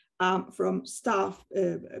suicides from staff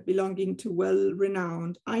belonging to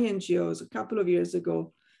well-renowned NGOs a couple of years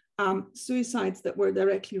ago. Suicides that were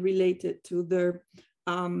directly related to their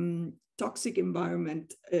toxic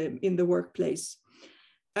environment in the workplace.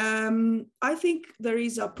 I think there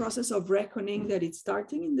is a process of reckoning that it's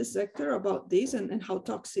starting in the sector about this and how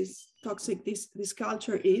toxic this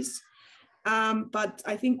culture is. But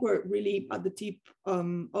I think we're really at the tip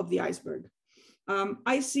of the iceberg.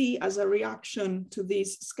 I see as a reaction to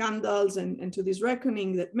these scandals and to this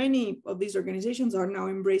reckoning that many of these organizations are now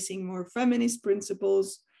embracing more feminist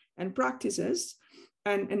principles and practices,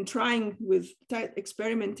 and trying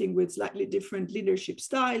experimenting with slightly different leadership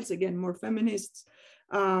styles, again, more feminists,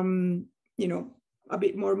 you know, a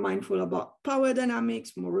bit more mindful about power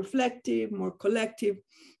dynamics, more reflective, more collective,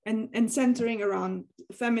 and centering around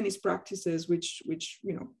feminist practices, which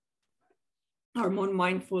you know, are more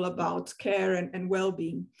mindful about care and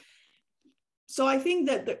well-being. So I think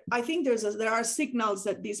that there are signals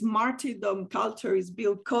that this martyrdom culture is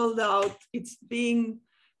being called out. It's being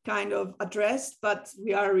kind of addressed, but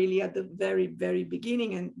we are really at the very, very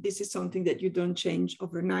beginning. And this is something that you don't change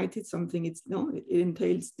overnight. It's something it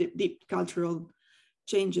entails deep cultural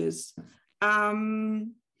changes.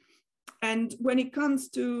 And when it comes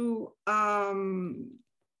to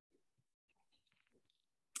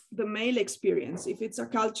the male experience, if it's a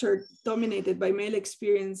culture dominated by male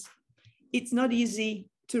experience, it's not easy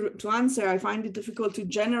to answer. I find it difficult to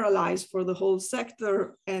generalize for the whole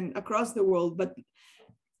sector and across the world, but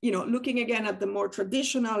you know, looking again at the more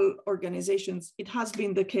traditional organizations, it has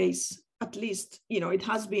been the case, at least, you know, it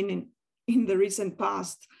has been in the recent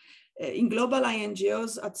past. In global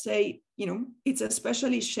NGOs, I'd say, you know, it's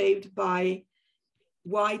especially shaped by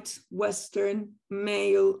white, Western,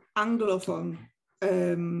 male, Anglophone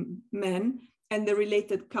men, and the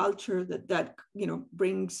related culture that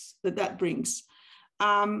brings.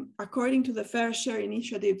 According to the Fair Share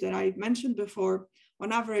initiative that I mentioned before,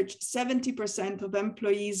 on average, 70% of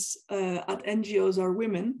employees at NGOs are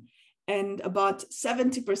women, and about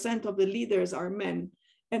 70% of the leaders are men.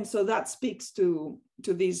 And so that speaks to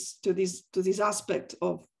this aspect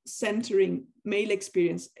of centering male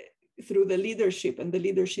experience through the leadership and the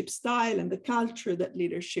leadership style and the culture that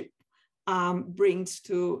leadership brings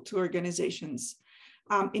to organizations.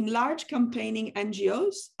 In large campaigning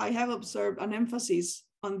NGOs, I have observed an emphasis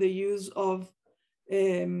on the use of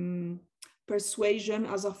persuasion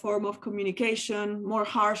as a form of communication, more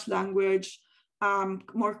harsh language,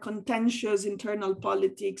 more contentious internal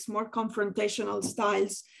politics, more confrontational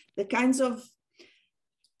styles, the kinds of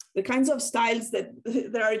styles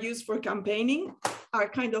that are used for campaigning are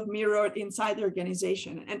kind of mirrored inside the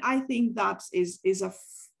organization. And I think that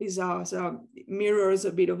mirrors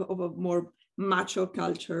a bit of a more macho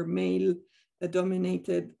culture, male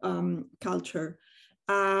dominated culture.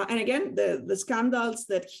 And again, the scandals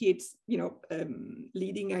that hit,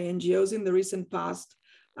 leading NGOs in the recent past,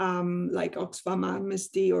 like Oxfam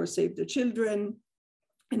Amnesty or Save the Children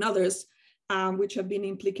and others, which have been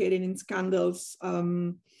implicated in scandals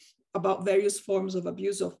about various forms of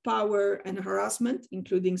abuse of power and harassment,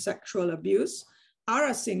 including sexual abuse,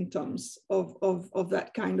 are symptoms of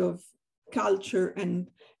that kind of culture and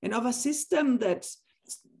of a system that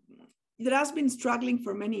has been struggling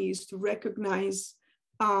for many years to recognize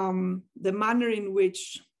the manner in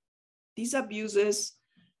which these abuses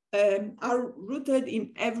are rooted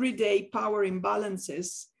in everyday power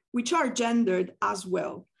imbalances, which are gendered as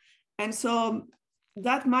well. And so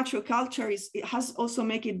that macho culture has also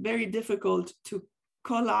made it very difficult to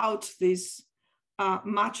call out these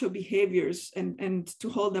macho behaviors and to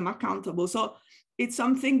hold them accountable. So it's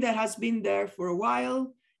something that has been there for a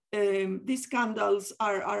while. These scandals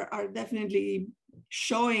are definitely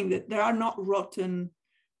showing that there are not rotten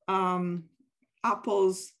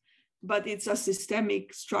apples, but it's a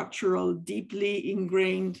systemic, structural, deeply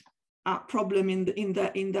ingrained problem in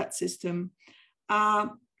that system.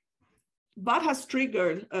 But has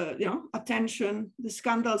triggered, attention. The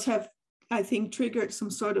scandals have, I think, triggered some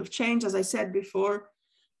sort of change. As I said before,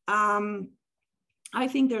 I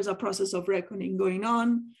think there's a process of reckoning going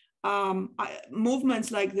on. Movements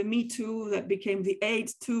like the Me Too that became the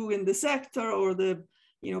AIDS Too in the sector, or the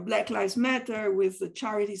Black Lives Matter with the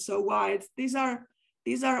charity so wide. These are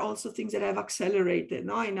also things that have accelerated.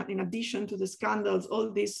 No? In addition to the scandals, all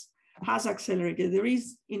this has accelerated. There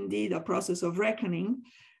is indeed a process of reckoning.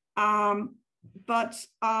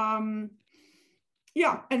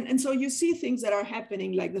 Yeah, and so you see things that are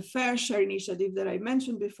happening, like the Fair Share initiative that I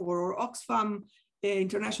mentioned before, or Oxfam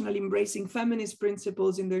International embracing feminist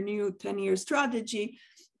principles in their new 10-year strategy.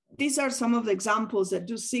 These are some of the examples that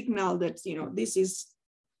do signal that this is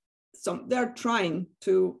they're trying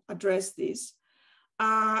to address this,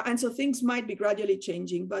 and so things might be gradually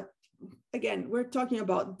changing. But again, we're talking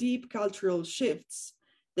about deep cultural shifts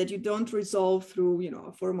that you don't resolve through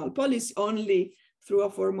a formal policy, only through a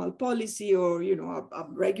formal policy, or a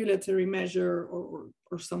regulatory measure, or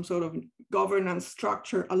some sort of governance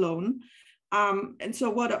structure alone. And so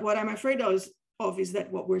what I'm afraid of is that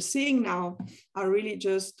what we're seeing now are really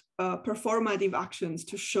just performative actions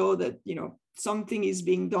to show that something is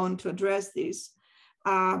being done to address this,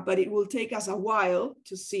 but it will take us a while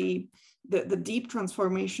to see the deep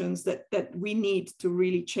transformations that we need to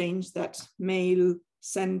really change that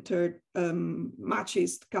male-centered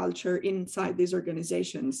machist culture inside these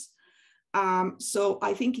organizations. So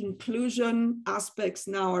I think inclusion aspects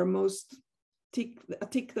now are most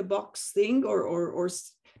tick the box thing,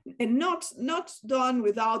 and not done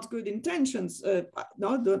without good intentions. I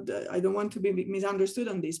don't want to be misunderstood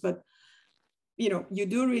on this, but you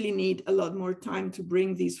do really need a lot more time to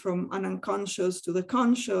bring these from an unconscious to the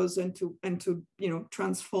conscious, and to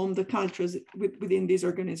transform the cultures within these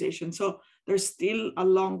organizations. So there's still a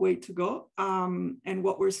long way to go, and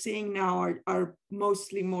what we're seeing now are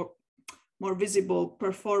mostly more visible,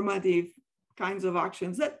 performative kinds of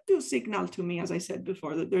actions that do signal to me, as I said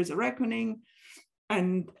before, that there's a reckoning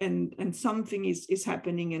and something is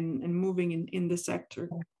happening and moving in the sector.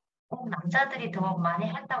 남자들이 더 많이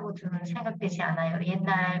한다고 저는 생각되지 않아요.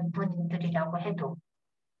 옛날 분들이라고 해도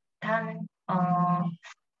단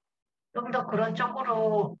좀 더 그런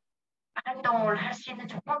쪽으로 활동을 할 수 있는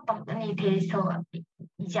조건이 돼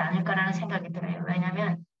있지 않을까라는 생각이 들어요.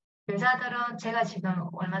 왜냐하면 여자들은 제가 지금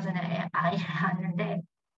얼마 전에 아이를 낳았는데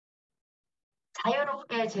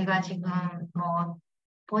자유롭게 제가 지금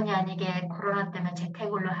본의 아니게 코로나 때문에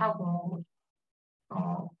재택으로 하고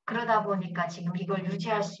그러다 보니까 지금 이걸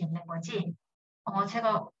유지할 수 있는 거지.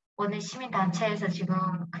 제가 어느 시민단체에서 지금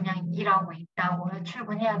그냥 일하고 있다고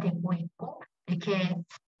출근해야 되고 있고 이렇게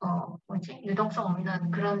유동성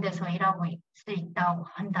없는 그런 데서 일하고 수 있다고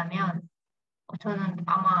한다면 저는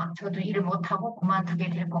아마 저도 일을 못하고 그만두게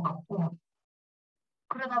될 것 같고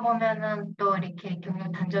그러다 보면은 또 이렇게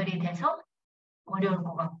경력 단절이 돼서 어려울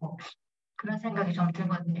것 같고 그런 생각이 좀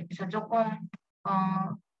들거든요. 그래서 조금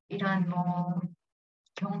이런 뭐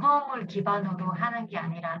경험을 기반으로 하는 게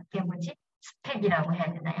아니라 이게 뭐지? 스펙이라고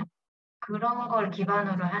해야 되나요? 그런 걸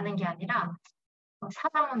기반으로 하는 게 아니라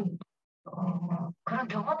사람은 그런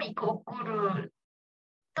경험이 있고 없고를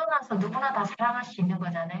떠나서 누구나 다 사랑할 수 있는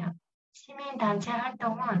거잖아요. 시민단체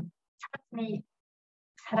활동은 사람이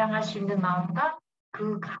사랑할 수 있는 마음과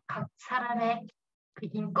그 각 사람의 그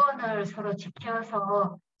인권을 서로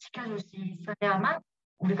지켜줄 수 있어야만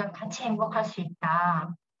우리가 같이 행복할 수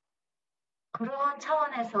있다. 그런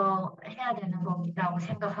차원에서 해야 되는 거라고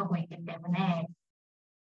생각하고 있기 때문에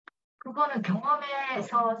그거는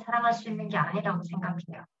경험에서 사랑할 수 있는 게 아니라고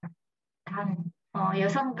생각해요. 단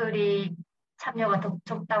여성들이 참여가 더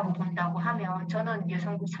적다고 본다고 하면 저는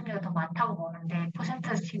여성들 참여가 더 많다고 보는데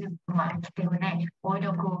퍼센트 치는 많기 때문에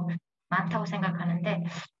오히려 그 많다고 생각하는데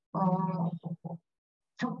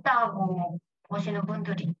적다고 보시는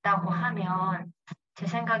분들이 있다고 하면 제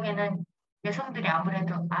생각에는 여성들이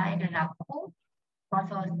아무래도 아이를 낳고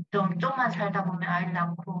와서 좀만 살다 보면 아이를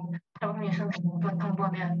낳고 결국 여성들이 보통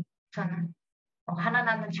보면 저는 하나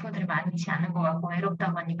낳는 친구들이 많지 않은 것 같고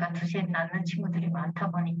외롭다 보니까 두세 낳는 친구들이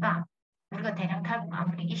많다 보니까 우리가 대량 탈북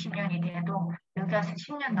아무리 20년이 돼도 여기 와서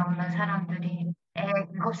 10년 넘는 사람들이 애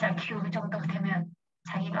 7살 키우기 정도 되면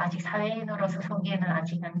자기가 아직 사회인으로서 서기에는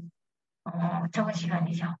아직은 적은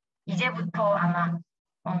시간이죠. 이제부터 아마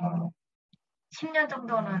 10년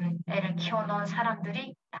정도는 애를 키워놓은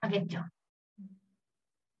사람들이 하겠죠.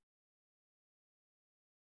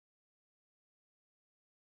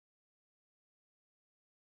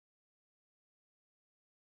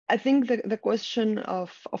 I think the question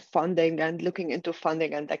of funding and looking into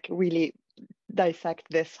funding and like really dissect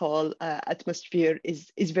this whole atmosphere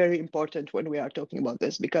is very important when we are talking about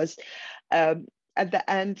this, because at the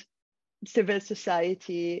end, civil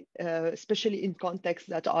society, especially in contexts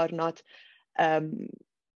that are not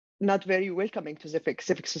very welcoming to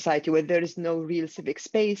civic society, where there is no real civic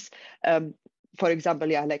space. For example,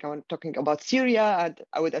 like I'm talking about Syria, and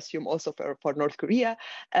I would assume also for North Korea,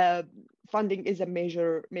 funding is a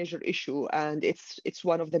major issue, and it's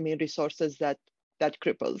one of the main resources that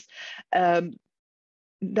cripples.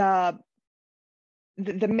 The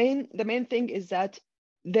main thing is that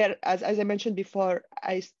there, as I mentioned before,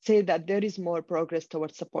 I say that there is more progress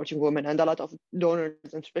towards supporting women, and a lot of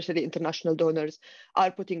donors, and especially international donors,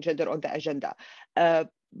 are putting gender on the agenda.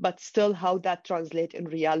 But still, how that translates in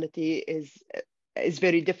reality is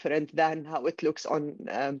very different than how it looks on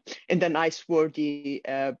in the nice wordy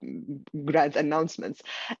grand announcements.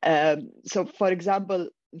 So, for example,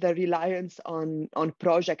 the reliance on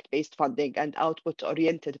project-based funding and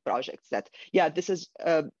output-oriented projects, that this is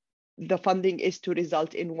the funding is to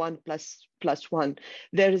result in 1+1.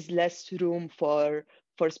 There is less room for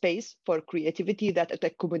space for creativity that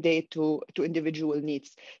accommodate to individual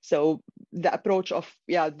needs. So the approach of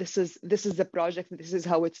this is the project, this is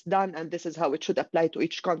how it's done, and this is how it should apply to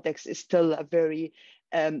each context is still a very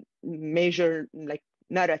major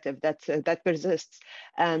narrative that persists,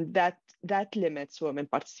 and that limits women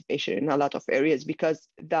participation in a lot of areas, because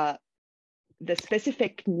the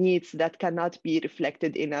specific needs that cannot be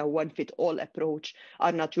reflected in a one-fit-all approach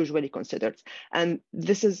are not usually considered. And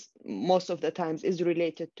this is most of the times is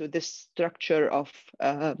related to this structure of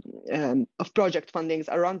project fundings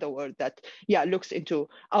around the world that looks into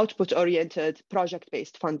output-oriented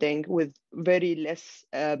project-based funding with very less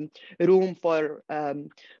room for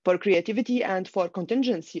creativity and for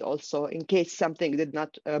contingency also, in case something did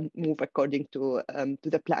not move according to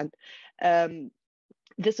the plan.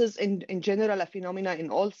 This is in general a phenomena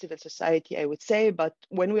in all civil society, I would say, but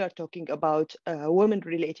when we are talking about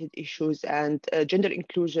women-related issues and gender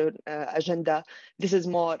inclusion agenda, this is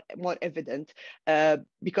more evident,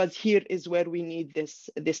 because here is where we need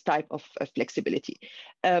this type of flexibility.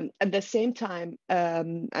 At the same time,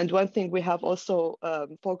 and one thing we have also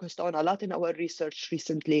focused on a lot in our research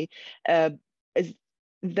recently is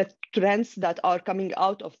the trends that are coming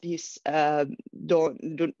out of this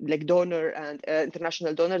donor and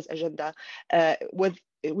international donors agenda,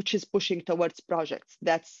 which is pushing towards projects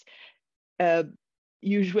that's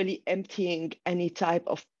usually emptying any type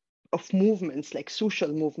of of movements, like social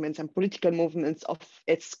movements and political movements, of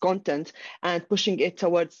its content, and pushing it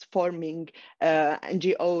towards forming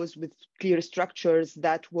NGOs with clear structures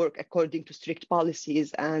that work according to strict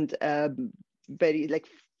policies and very like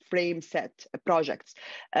frame set projects.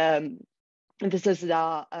 And this is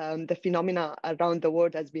the phenomena around the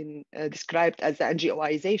world has been described as the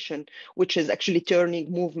NGOization, which is actually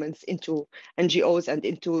turning movements into NGOs and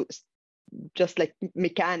into just like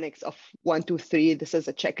mechanics of 1, 2, 3. This is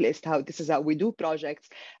a checklist. This is how we do projects,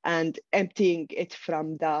 and emptying it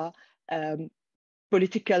from the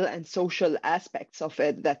political and social aspects of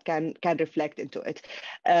it that can reflect into it.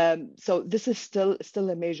 So this is still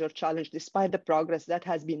a major challenge, despite the progress that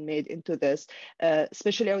has been made into this,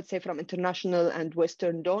 especially I would say from international and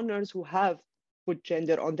Western donors who have put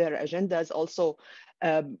gender on their agendas, also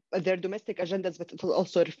their domestic agendas, but it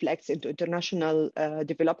also reflects into international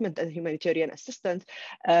development and humanitarian assistance.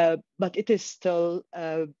 But it is still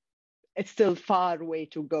it's still far way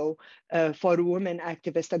to go for women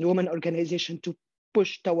activists and women organizations to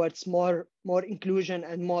push towards more inclusion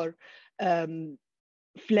and more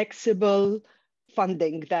flexible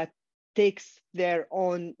funding that takes their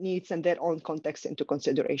own needs and their own context into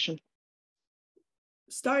consideration.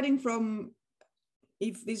 Starting from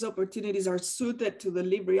if these opportunities are suited to the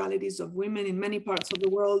lived realities of women in many parts of the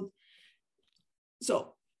world.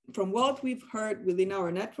 So from what we've heard within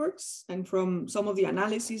our networks and from some of the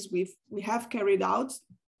analyses we have carried out,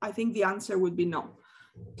 I think the answer would be no.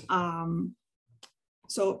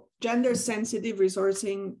 So gender-sensitive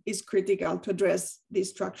resourcing is critical to address these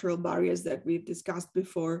structural barriers that we've discussed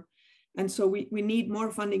before. And so we need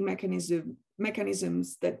more funding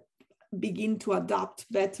mechanisms that begin to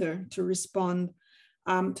adapt better to respond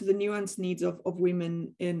to the nuanced needs of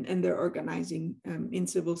women in their organizing in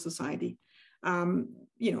civil society.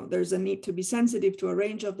 There's a need to be sensitive to a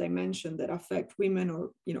range of dimensions that affect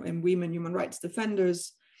women and women human rights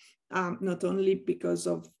defenders, not only because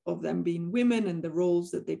of them being women and the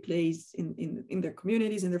roles that they play in their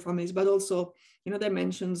communities, in their families, but also,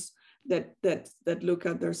 dimensions that look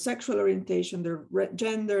at their sexual orientation, their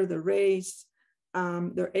gender, their race,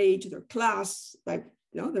 their age, their class,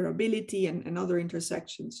 their ability and other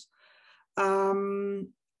intersections. And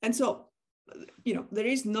so, there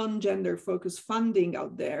is non-gender focused funding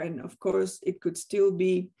out there. And of course, it could still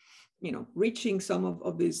be, reaching some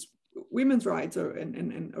of these women's rights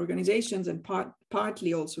and organizations, and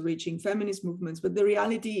partly also reaching feminist movements. But the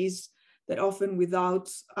reality is that often without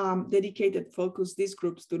dedicated focus, these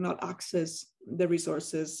groups do not access the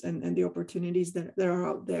resources and the opportunities that are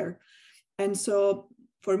out there. And so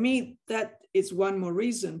for me, that is one more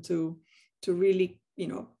reason to really,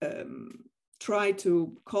 try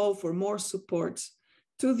to call for more support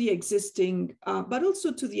to the existing, but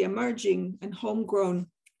also to the emerging and homegrown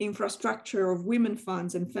infrastructure of women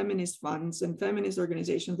funds and feminist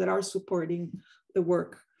organizations that are supporting the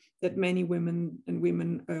work that many women and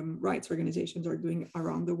women rights organizations are doing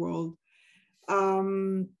around the world.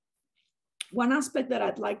 One aspect that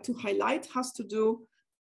I'd like to highlight has to do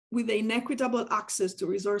with the inequitable access to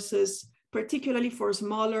resources, particularly for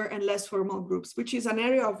smaller and less formal groups, which is an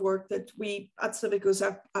area of work that we at CIVICUS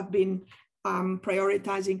have been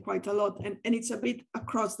prioritizing quite a lot. And it's a bit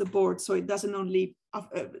across the board, so it doesn't only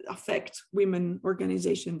affect women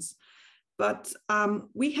organizations. But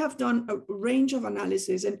we have done a range of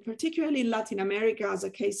analysis, and particularly in Latin America as a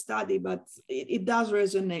case study, but it does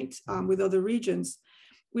resonate with other regions.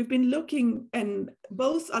 We've been looking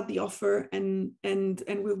both at the offer and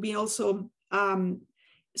we've been also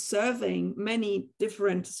surveying many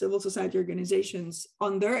different civil society organizations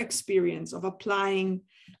on their experience of applying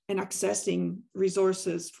and accessing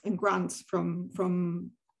resources and grants from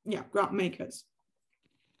grant makers.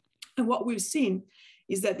 And what we've seen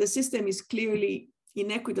is that the system is clearly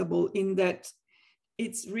inequitable in that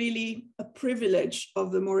it's really a privilege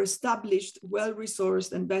of the more established,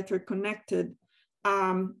 well-resourced and better connected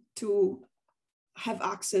to have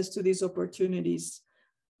access to these opportunities.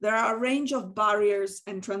 There are a range of barriers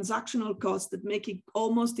and transactional costs that make it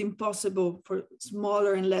almost impossible for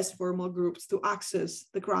smaller and less formal groups to access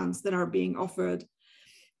the grants that are being offered.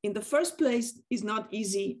 In the first place, it's not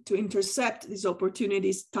easy to intercept these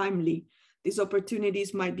opportunities timely. These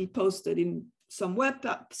opportunities might be posted in some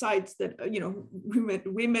websites that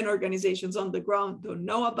women organizations on the ground don't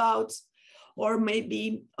know about, or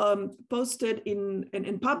maybe posted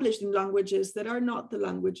and published in languages that are not the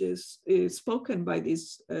languages spoken by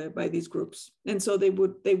these groups. And so it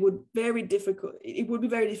would be very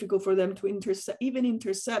difficult for them to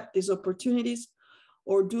intercept these opportunities,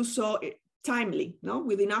 or do so timely,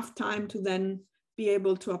 with enough time to then be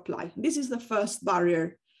able to apply. This is the first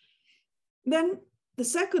barrier. Then the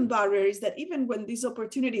second barrier is that even when these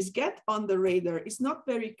opportunities get on the radar, it's not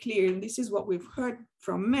very clear, and this is what we've heard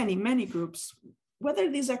from many, many groups, whether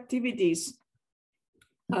these activities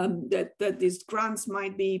that these grants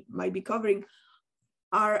might be covering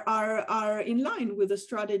are in line with the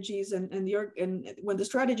strategies and when the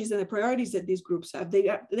strategies and the priorities that these groups have. They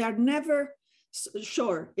are never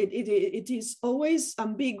sure. It is always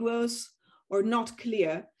ambiguous or not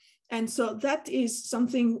clear. And so that is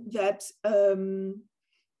something that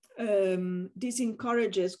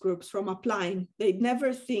disencourages groups from applying. They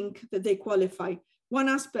never think that they qualify. One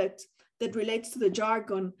aspect that relates to the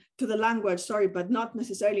jargon, to the language, sorry, but not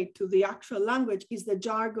necessarily to the actual language, is the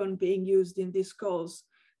jargon being used in these calls.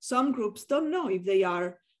 Some groups don't know if they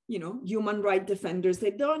are, human rights defenders.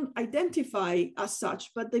 They don't identify as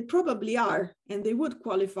such, but they probably are, and they would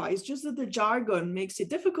qualify. It's just that the jargon makes it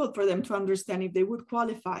difficult for them to understand if they would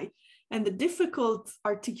qualify. And the difficult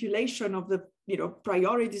articulation of the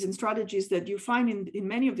priorities and strategies that you find in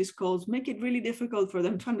many of these calls make it really difficult for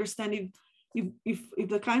them to understand if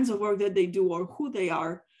the kinds of work that they do or who they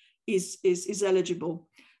are is eligible.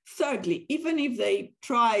 Thirdly, even if they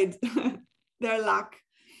tried their luck,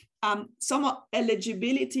 some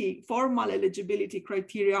formal eligibility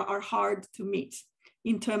criteria are hard to meet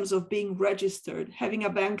in terms of being registered, having a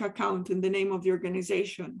bank account in the name of the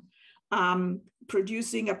organization,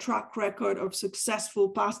 producing a track record of successful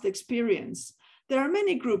past experience. There are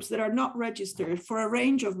many groups that are not registered for a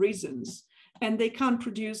range of reasons, and they can't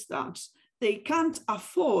produce that. They can't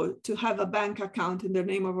afford to have a bank account in their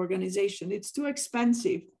name of organization. It's too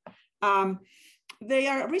expensive. They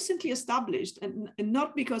are recently established, and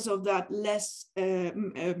not because of that less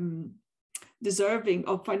deserving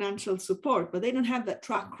of financial support, but they don't have that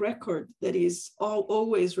track record that is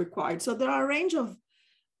always required. So there are a range of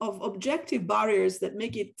objective barriers that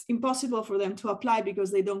make it impossible for them to apply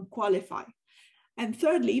because they don't qualify. And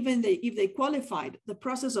thirdly, even if they qualified, the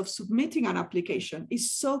process of submitting an application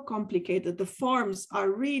is so complicated. The forms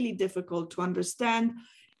are really difficult to understand.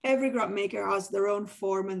 Every grant maker has their own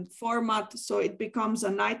form and format, so it becomes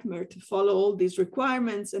a nightmare to follow all these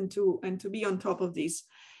requirements and to be on top of these.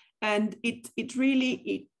 And it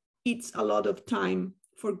really eats a lot of time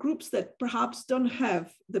for groups that perhaps don't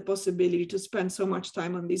have the possibility to spend so much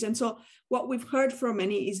time on this. And so what we've heard from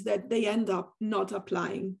many is that they end up not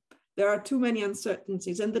applying. There are too many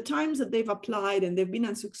uncertainties, and the times that they've applied and they've been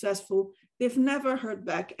unsuccessful, they've never heard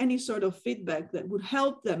back any sort of feedback that would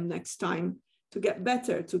help them next time to get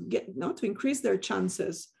better, to increase their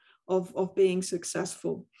chances of being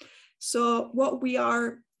successful. So what we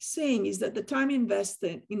are saying is that the time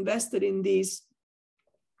invested in these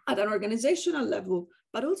at an organizational level,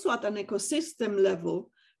 but also at an ecosystem level,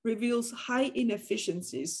 reveals high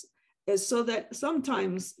inefficiencies. So that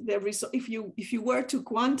sometimes if you were to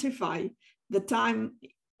quantify the time,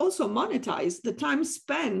 also monetize the time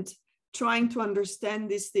spent trying to understand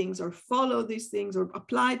these things or follow these things or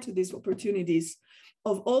apply to these opportunities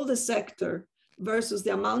of all the sector versus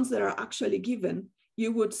the amounts that are actually given,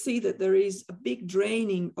 you would see that there is a big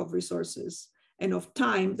draining of resources and of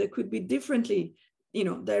time that could be differently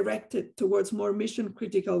directed towards more mission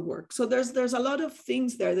critical work. So there's a lot of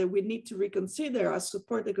things there that we need to reconsider as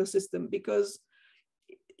support ecosystem, because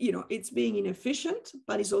it's being inefficient,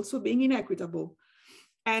 but it's also being inequitable.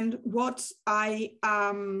 And what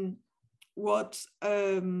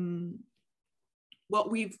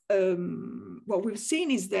we've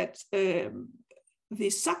seen is that the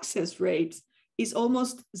success rate is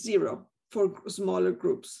almost zero for smaller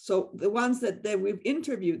groups. So the ones that we've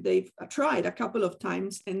interviewed, they've tried a couple of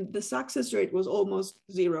times and the success rate was almost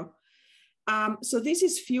zero. So this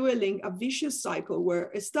is fueling a vicious cycle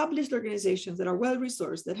where established organizations that are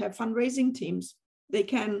well-resourced, that have fundraising teams, they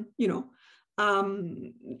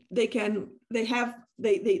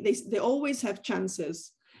always have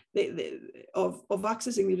chances of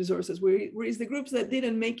accessing the resources, whereas the groups that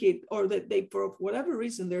didn't make it, or that they, for whatever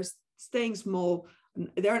reason, they're staying small,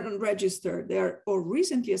 they're unregistered, they're or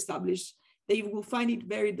recently established, they will find it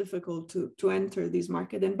very difficult to enter this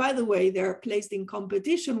market. And by the way, they're placed in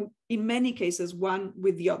competition in many cases, one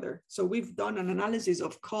with the other. So we've done an analysis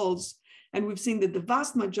of calls, and we've seen that the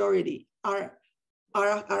vast majority are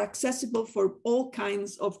accessible for all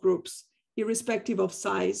kinds of groups, irrespective of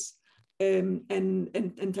size and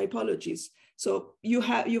typologies. So you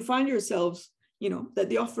find yourselves, that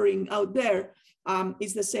the offering out there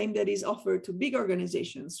is the same that is offered to big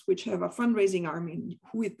organizations, which have a fundraising army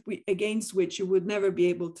against which you would never be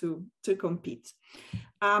able to compete.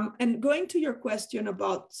 And going to your question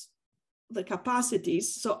about the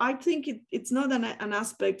capacities, so I think it's not an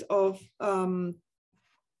aspect of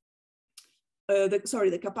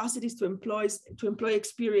the capacities to employ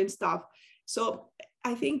experienced staff. So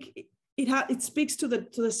I think it speaks to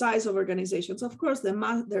the size of organizations. Of course, there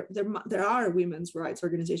are women's rights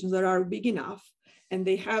organizations that are big enough, and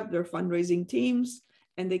they have their fundraising teams,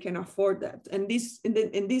 and they can afford that. And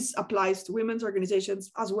this applies to women's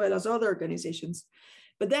organizations as well as other organizations.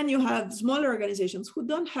 But then you have smaller organizations who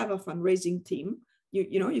don't have a fundraising team.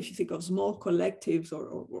 You know, if you think of small collectives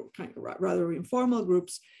or kind of rather informal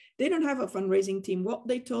groups, they don't have a fundraising team. What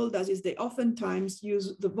they told us is they oftentimes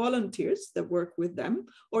use the volunteers that work with them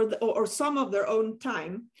or some of their own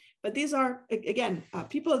time. But these are, again,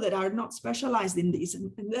 people that are not specialized in these.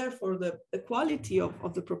 And therefore, the quality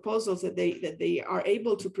of the proposals that they are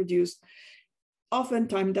able to produce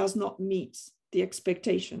oftentimes does not meet the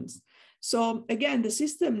expectations. So again, the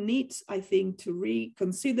system needs, I think, to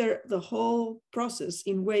reconsider the whole process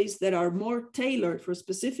in ways that are more tailored for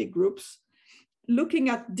specific groups, looking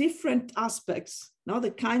at different aspects, now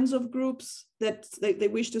the kinds of groups that they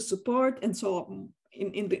wish to support, and so on.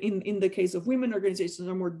 In the case of women organizations,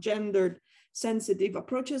 are more gendered sensitive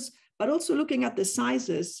approaches, but also looking at the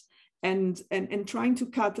sizes and trying to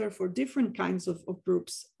cater for different kinds of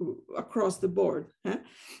groups across the board,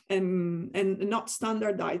 and not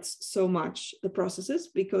standardize so much the processes,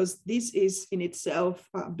 because this is in itself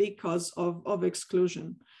a big cause of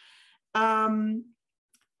exclusion.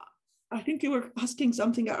 I think you were asking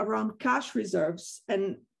something around cash reserves,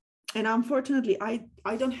 and unfortunately,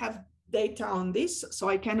 I don't have data on this, so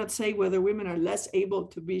I cannot say whether women are less able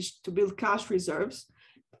to build cash reserves.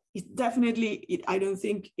 It definitely, I don't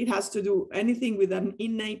think it has to do anything with an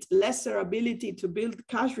innate lesser ability to build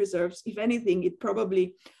cash reserves. If anything, it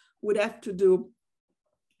probably would have to do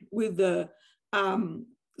with the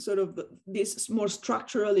these more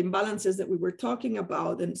structural imbalances that we were talking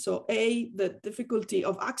about. And so A, the difficulty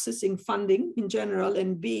of accessing funding in general,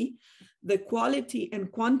 and B, the quality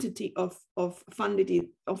and quantity of funding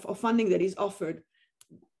that is offered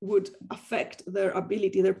would affect their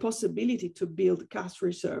ability, their possibility to build cash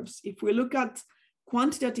reserves. If we look at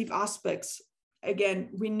quantitative aspects, again,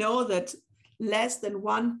 we know that less than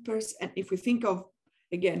 1%, if we think of,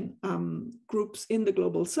 again, groups in the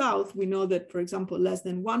Global South, we know that, for example, less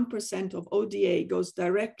than 1% of ODA goes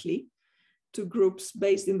directly to groups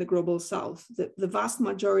based in the Global South. The vast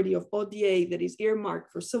majority of ODA that is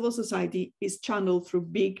earmarked for civil society is channeled through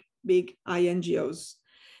big INGOs.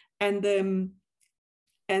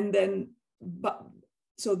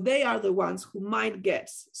 So they are the ones who might get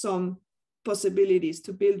some possibilities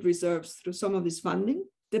to build reserves through some of this funding,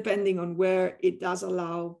 depending on where it does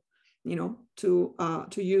allow,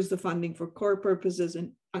 to use the funding for core purposes,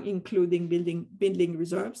 and including building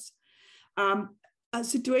reserves. A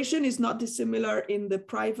situation is not dissimilar in the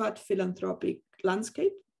private philanthropic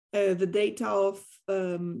landscape. The data of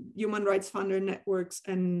human rights funder networks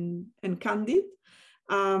and Candid,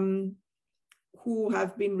 who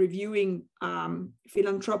have been reviewing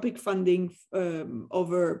philanthropic funding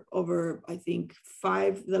over I think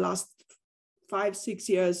the last 5-6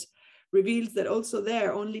 years, reveals that also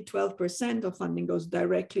there only 12% of funding goes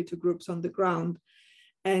directly to groups on the ground,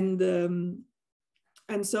 and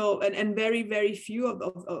very few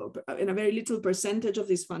and a very little percentage of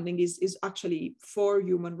this funding is actually for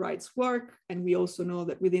human rights work. And we also know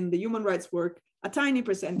that within the human rights work, a tiny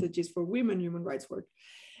percentage is for women human rights work.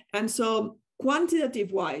 And so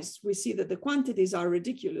quantitative wise, we see that the quantities are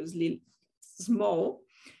ridiculously small.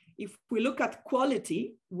 If we look at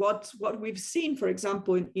quality, what we've seen, for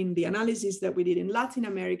example, in the analysis that we did in Latin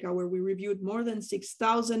America, where we reviewed more than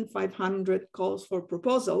 6,500 calls for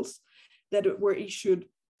proposals that were issued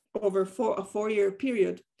over a 4-year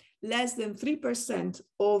period, less than 3%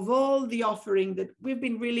 of all the offering that we've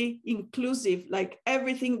been really inclusive, like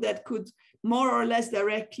everything that could more or less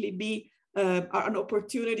directly be an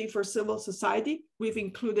opportunity for civil society, we've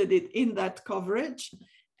included it in that coverage.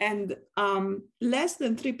 And less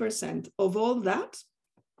than 3% of all that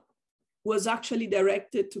was actually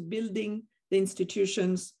directed to building the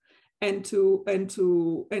institutions and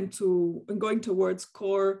going towards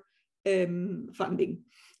core funding.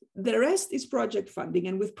 The rest is project funding.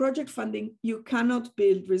 And with project funding, you cannot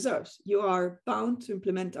build reserves. You are bound to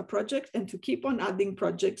implement a project and to keep on adding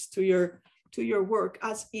projects to your work,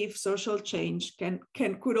 as if social change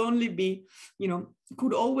could only be,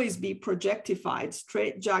 could always be projectified,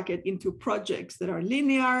 straitjacket into projects that are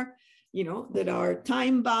linear, that are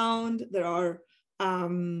time bound, that are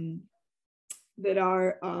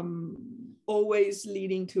always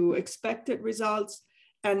leading to expected results.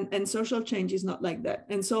 And social change is not like that.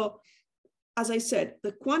 And so, as I said,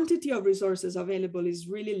 the quantity of resources available is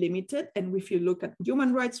really limited. And if you look at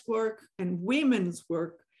human rights work and women's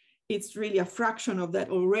work it's really a fraction of that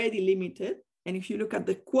already limited. And if you look at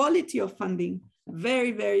the quality of funding,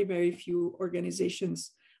 very, very, very few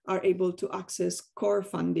organizations are able to access core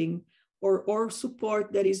funding or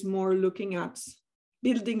support that is more looking at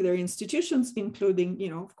building their institutions, including,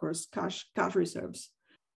 of course, cash reserves.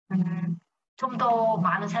 좀 더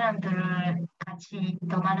많은 사람들을 같이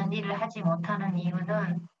더 많은 일을 하지 못하는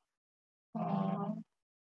이유는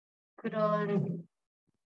그런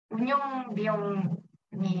운영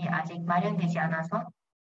비용이 아직 마련되지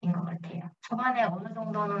않아서인 것 같아요. 초반에 어느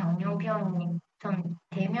정도는 운영 비용이 좀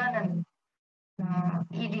되면은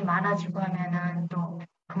일이 많아지고 하면은 또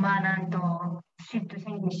그만한 또 수입도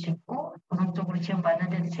생길 수 있고 고정적으로 지원받는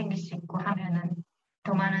데도 생길 수 있고 하면은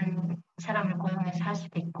더 많은 사람을 고용해서 할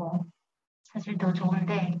수도 있고 사실 더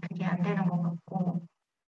좋은데 그게 안 되는 것 같고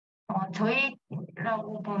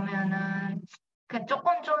저희라고 보면은 그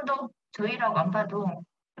조금 좀 더 저희라고 안 봐도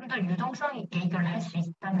좀 더 유동성 있게 이걸 할 수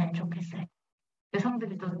있다면 좋겠어요.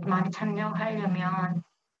 여성들이 또 많이 참여하려면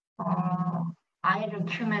아이를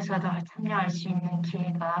키우면서도 참여할 수 있는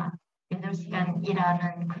기회가 8시간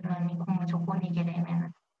일하는 그런 근무 조건이게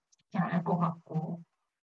되면 쉽지 않을 것 같고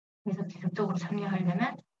그래서 지속적으로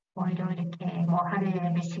참여하려면 오히려 이렇게 뭐 하루에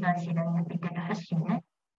몇 시간씩은 이렇게 할 수 있는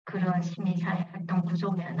그런 시민사회 활동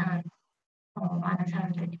구조면은 많은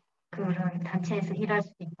사람들이 그런 단체에서 일할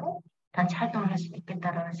수도 있고 단체 활동을 할 수도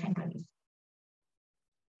있겠다라는 생각이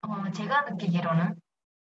있어요. 제가 느끼기로는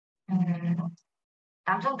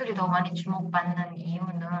남성들이 더 많이 주목받는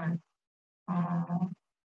이유는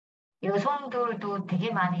여성들도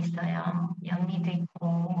되게 많이 있어요. 영리도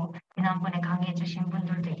있고 지난번에 강의해 주신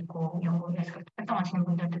분들도 있고 영국에서 활동하시는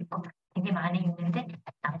분들도 있고 되게 많이 있는데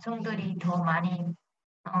남성들이 더 많이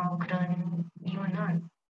그런 이유는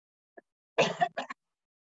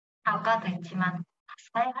아까도 있지만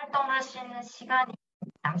사회 활동할 수 있는 시간이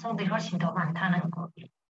남성들이 훨씬 더 많다는 거예요.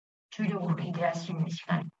 주력으로 일할 수 있는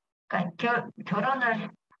시간이. 그러니까 결혼을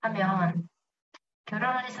하면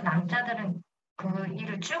결혼을 해서 남자들은 그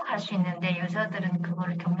일을 쭉 할 수 있는데 여자들은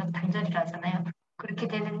그거를 경력 단절이라 하잖아요. 그렇게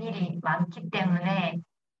되는 일이 많기 때문에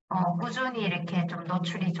꾸준히 이렇게 좀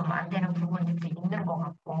노출이 좀 안 되는 부분들도 있는 것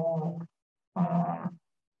같고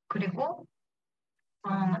그리고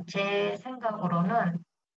제 생각으로는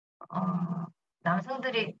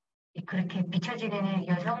남성들이 그렇게 비춰지는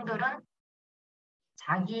여성들은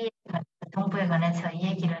자기 정보에 관해서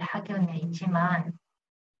얘기를 하고는 있지만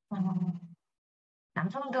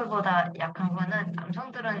남성들보다 약한 거는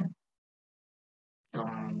남성들은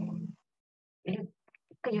좀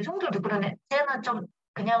그 여성들도 그러네. 쟤는 좀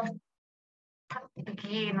그냥 탁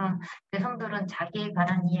느끼기는 여성들은 자기에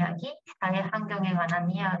관한 이야기, 사회 환경에 관한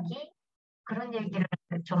이야기 그런 얘기를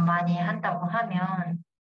좀 많이 한다고 하면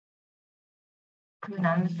그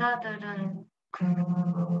남자들은 그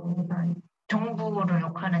정부를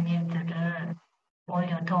욕하는 일들을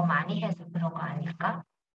오히려 더 많이 해서 그런 거 아닐까?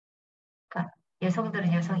 그러니까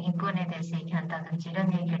여성들은 여성 인권에 대해서 얘기한다든지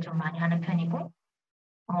이런 얘기를 좀 많이 하는 편이고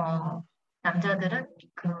남자들은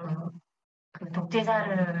그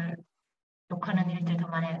독재자를 욕하는 일들 더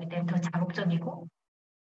많이 하기 때문에 더 자극적이고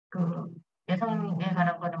그 여성에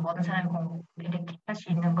관한 거는 모든 사람이 이렇게 할 수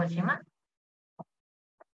있는 거지만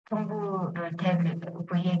정부를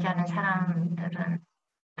대고 얘기하는 사람들은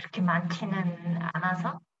그렇게 많지는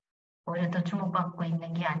않아서 오히려 더 주목받고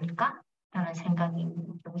있는 게 아닐까라는 생각이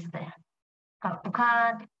좀 있어요. 그러니까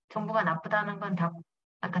북한 정부가 나쁘다는 건 다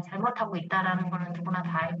약간 잘못하고 있다라는 거는 누구나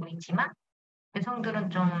다 알고 있지만 여성들은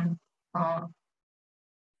좀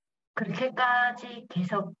그렇게까지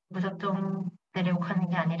계속 무작정 내려욕하는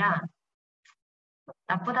게 아니라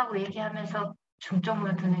나쁘다고 얘기하면서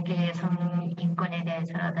중점을 두는 게 여성 인권에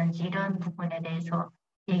대해서라든지 이런 부분에 대해서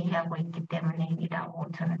얘기하고 있기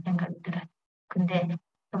때문이라고 저는 생각이 들어요. 근데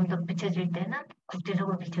좀 더 비춰질 때는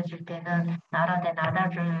국제적으로 비춰질 때는 나라 대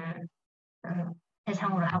나라를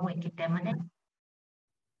대상으로 하고 있기 때문에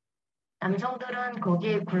남성들은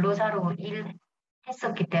거기에 근로자로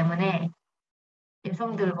일했었기 때문에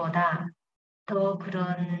여성들보다 더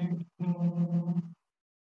그런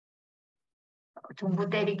정부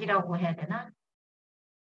때리기라고 해야 되나?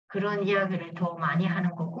 그런 이야기를 더 많이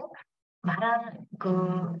하는 거고 말하는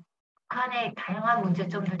그 북한의 다양한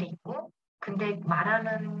문제점들이 있고 근데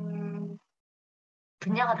말하는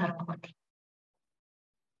분야가 다른 것 같아요.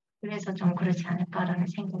 그래서 좀 그렇지 않을까라는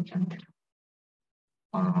생각이 좀 들어요.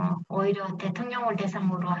 오히려 대통령을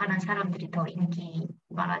대상으로 하는 사람들이 더 인기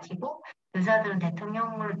많아지고 여자들은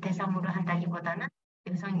대통령을 대상으로 한다기보다는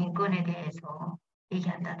여성 인권에 대해서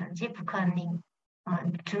얘기한다든지 북한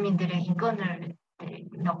주민들의 인권을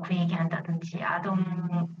넣고 얘기한다든지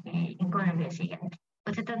아동의 인권을 위해서 얘기한다.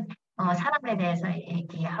 어쨌든 사람에 대해서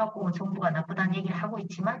얘기하고 정부가 나쁘다는 얘기를 하고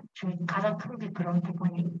있지만 가장 큰 게 그런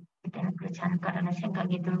부분이기 때문에 그렇지 않을까라는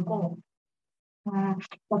생각이 들고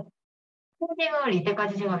펀딩을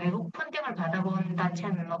이때까지 제가 외국 펀딩을 받아본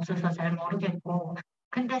단체는 없어서 잘 모르겠고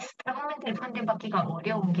근데 스타트업한테 펀딩 받기가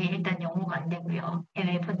어려운 게 일단 영어가 안 되고요.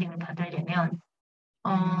 해외 펀딩을 받으려면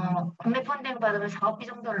국내 펀딩 받으면 사업비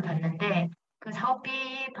정도를 받는데 그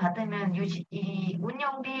사업비 받으면 이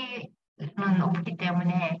운영비는 없기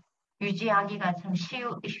때문에 유지하기가 좀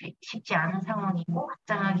쉽지 않은 상황이고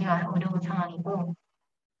확장하기가 어려운 상황이고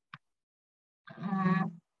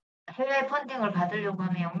해외 펀딩을 받으려고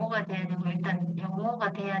하면 영어가 돼야 되고 일단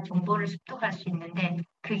영어가 돼야 정보를 습득할 수 있는데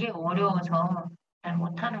그게 어려워서 잘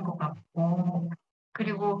못하는 것 같고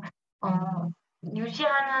그리고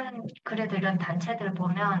유지하는 그래도 이런 단체들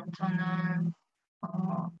보면 저는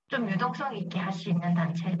좀 유동성 있게 할 수 있는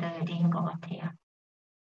단체들인 것 같아요.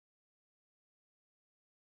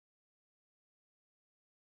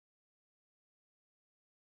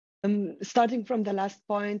 Starting from the last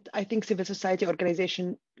point, I think civil society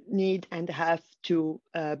organizations need and have to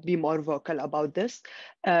be more vocal about this.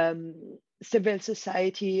 Civil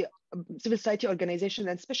society organizations,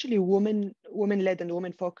 and especially women-led and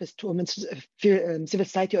women-focused civil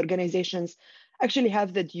society organizations, actually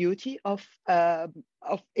have the duty of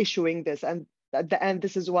issuing this. And at the end,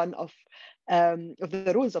 this is one of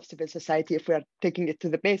the rules of civil society, if we are taking it to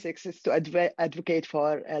the basics, is to advocate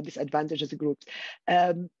for disadvantaged groups.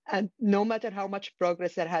 And no matter how much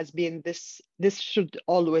progress there has been, this should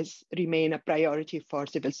always remain a priority for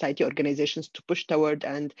civil society organizations to push toward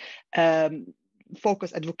and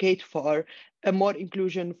advocate for more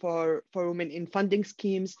inclusion for women in funding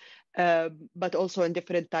schemes, but also in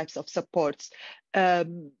different types of supports.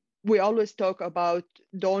 We always talk about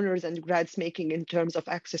donors and grants making in terms of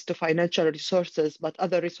access to financial resources, but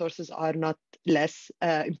other resources are not less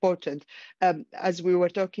important. As we were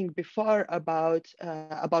talking before about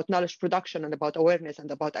knowledge production and about awareness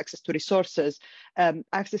and about access to resources,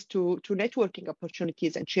 access to networking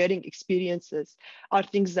opportunities and sharing experiences are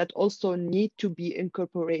things that also need to be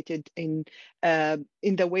incorporated in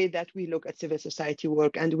the way that we look at civil society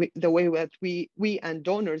work, and the way that we and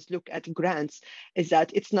donors look at grants, is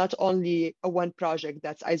that it's not only a one project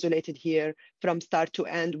that's isolated here from start to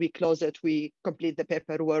end. We close it, we complete the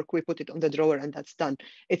paperwork, we put it on the drawer, and that's done.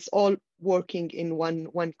 It's all working in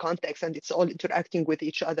one context, and it's all interacting with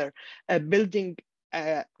each other, building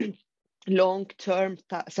long-term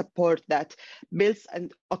support that builds an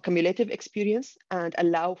accumulative experience and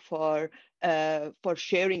allow for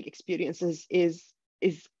sharing experiences is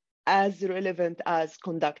as relevant as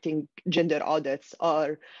conducting gender audits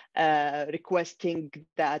or requesting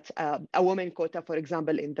that a woman quota, for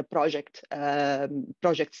example, in the project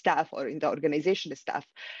staff or in the organization staff.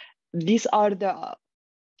 These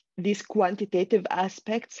quantitative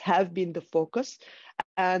aspects have been the focus,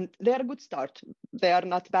 and they are a good start. They are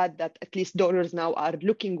not bad that at least donors now are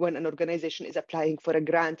looking when an organization is applying for a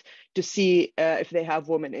grant to see if they have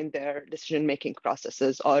women in their decision-making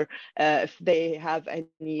processes, or if they have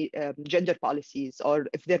any gender policies, or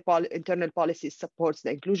if their internal policies supports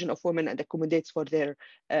the inclusion of women and accommodates for their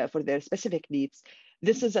specific needs.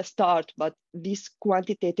 This is a start, but these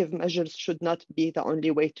quantitative measures should not be the only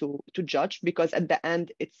way to judge, because at the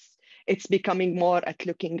end, it's becoming more at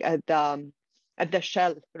looking at the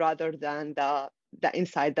shell rather than the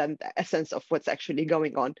inside, than the essence of what's actually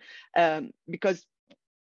going on. Because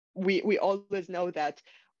we always know that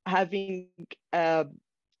having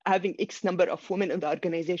X number of women in the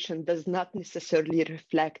organization does not necessarily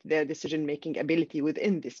reflect their decision-making ability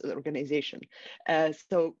within this organization.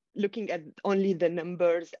 So looking at only the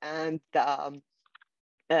numbers and the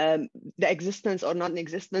existence or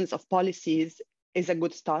non-existence of policies is a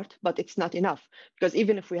good start, but it's not enough, because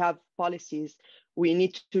even if we have policies, we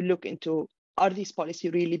need to look into, are these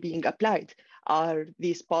policies really being applied? Are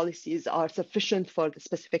these policies sufficient for the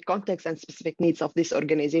specific context and specific needs of this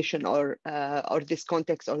organization or this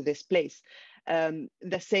context or this place?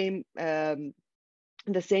 The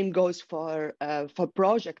same goes for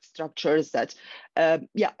project structures, that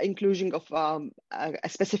inclusion of a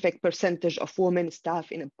specific percentage of women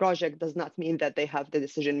staff in a project does not mean that they have the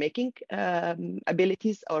decision-making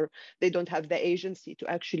abilities, or they don't have the agency to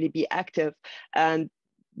actually be active. And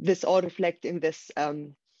this all reflect in this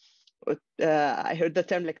I heard the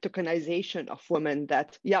term like tokenization of women,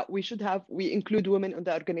 that we include women in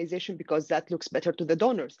the organization because that looks better to the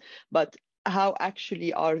donors, but how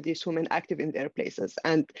actually are these women active in their places?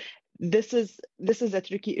 And this is a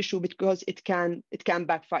tricky issue, because it can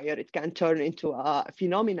backfire. It can turn into a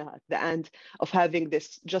phenomena at the end of having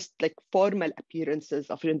this just like formal appearances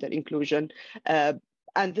of gender inclusion,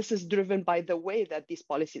 and this is driven by the way that these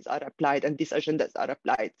policies are applied and these agendas are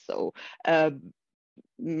applied. So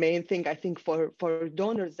main thing I think for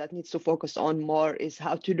donors that needs to focus on more is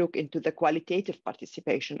how to look into the qualitative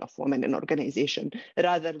participation of women in organization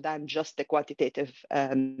rather than just the quantitative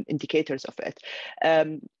indicators of it.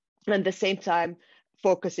 At the same time,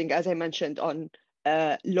 focusing, as I mentioned, on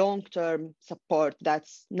long-term support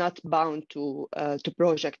that's not bound to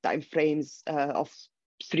project timeframes of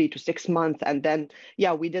 3 to 6 months, and then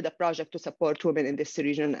we did a project to support women in this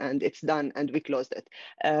region and it's done and we closed it.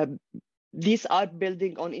 These are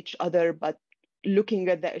building on each other, but looking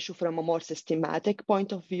at the issue from a more systematic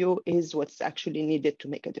point of view is what's actually needed to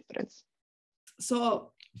make a difference.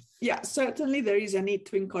 So yeah, certainly there is a need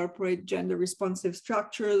to incorporate gender responsive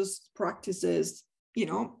structures, practices,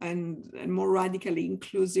 and more radically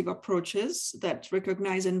inclusive approaches that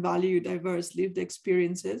recognize and value diverse lived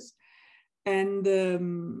experiences. And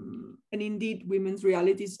indeed, women's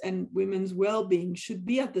realities and women's well-being should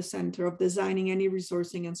be at the center of designing any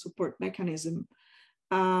resourcing and support mechanism.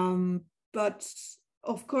 But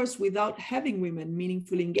of course, without having women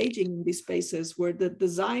meaningfully engaging in these spaces where the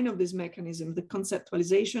design of this mechanism, the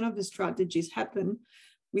conceptualization of the strategies happen,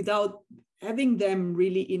 without having them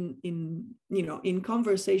really in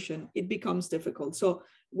conversation, it becomes difficult. So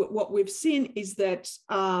what we've seen is that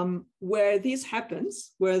where this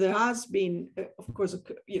happens, where there has been, of course, a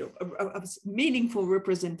meaningful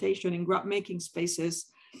representation in grant making spaces,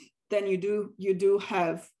 then you do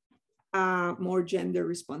have more gender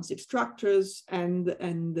responsive structures and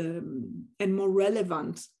more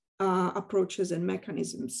relevant approaches and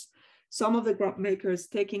mechanisms. Some of the grant makers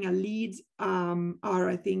taking a lead are,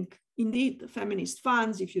 I think, indeed feminist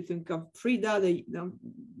funds. If you think of Frida,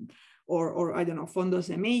 or I don't know, Fondos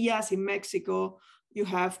Semillas in Mexico, you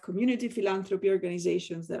have community philanthropy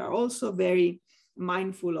organizations that are also very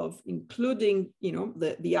mindful of including,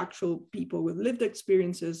 the actual people with lived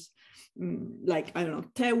experiences, like, I don't know,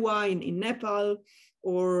 Tewa in Nepal,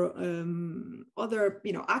 or other,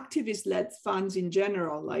 activist-led funds in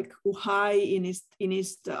general, like UHAI in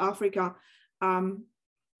East Africa.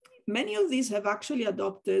 Many of these have actually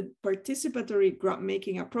adopted participatory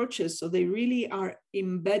grant-making approaches. So they really are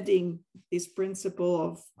embedding this principle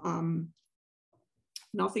of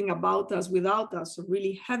nothing about us without us, so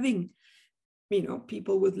really having,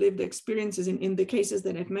 people with lived experiences, in the cases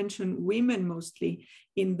that I've mentioned, women mostly,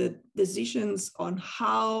 in the decisions on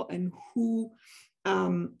how and who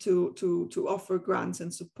to offer grants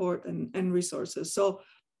and support and resources. So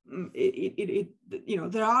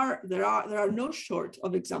there are no short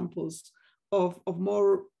of examples of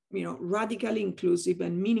more radically inclusive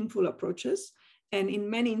and meaningful approaches, and in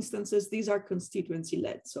many instances these are constituency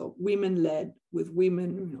led, so women led, with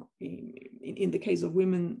women, in the case of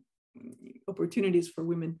women, opportunities for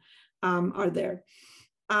women are there.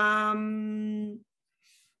 I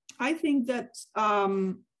think that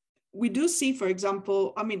we do see, for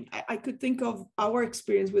example, I could think of our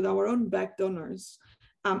experience with our own back donors.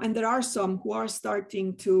 And there are some who are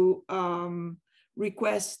starting to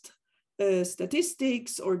request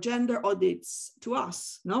statistics or gender audits to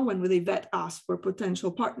us, when they vet us for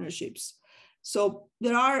potential partnerships. So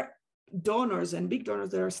there are donors and big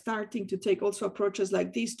donors that are starting to take also approaches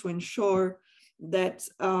like this to ensure that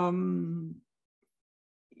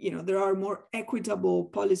there are more equitable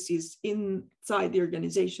policies inside the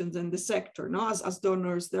organizations and the sector. As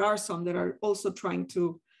donors, there are some that are also trying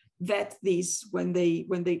to vet these when they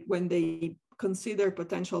consider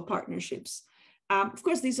potential partnerships. Of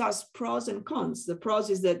course, these are pros and cons. The pros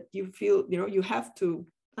is that you feel you have to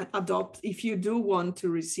adopt, if you do want to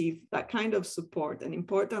receive that kind of support, and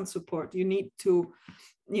important support, you need to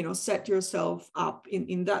set yourself up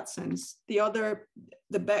in that sense. The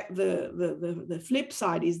flip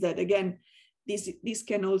side is that, again, this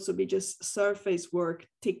can also be just surface work,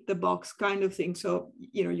 tick the box kind of thing. So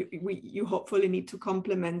you hopefully need to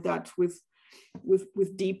complement that with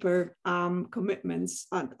deeper commitments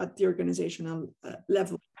at the organizational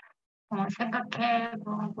level.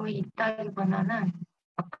 생각해보고 있다기보다는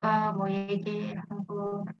아까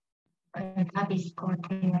얘기하고 답이 있을 것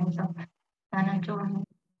같아요. 그래서 나는 좀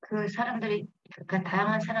그 사람들이, 그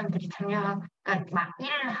다양한 사람들이 참여하고, 그러니까 막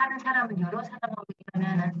일을 하는 사람은 여러 사람하고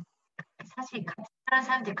일하면은 사실 같이 하는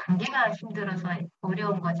사람들 관계가 힘들어서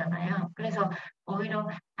어려운 거잖아요. 그래서 오히려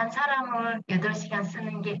한 사람을 8시간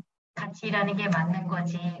쓰는 게 같이 일하는 게 맞는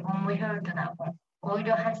거지, 업무 효율도 나고.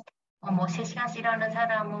 오히려 3시간씩 일하는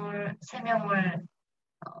사람을 3명을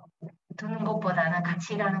두는 것보다는,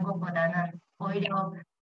 같이 일하는 것보다는 오히려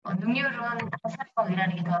능률은 한 사람하고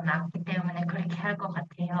일하는 게 더 낫기 때문에 그렇게 할 것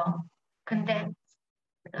같아요. 근데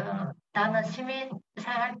나는 시민사회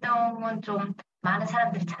활동은 좀 많은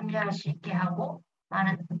사람들이 참여할 수 있게 하고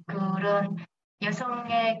많은 그런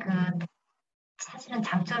여성의 그 사실은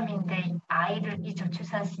장점인데 이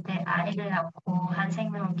저출산 시대 아이를 낳고 한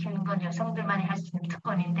생명을 키우는 건 여성들만이 할 수 있는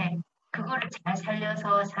특권인데 그거를 잘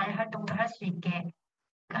살려서 사회 활동도 할 수 있게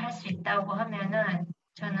할 수 있다고 하면은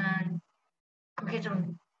저는 그게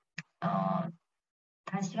좀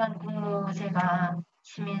단시간 근무제가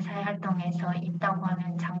시민사회 활동에서 있다고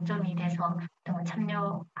하면 장점이 돼서 더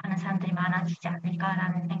참여하는 사람들이 많아지지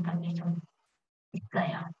않을까라는 생각이 좀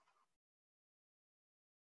있어요.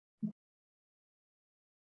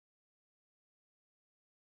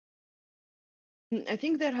 I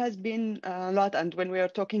think there has been a lot, and when we are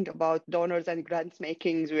talking about donors and grant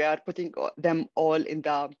makings, we are putting them all in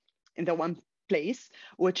the one place,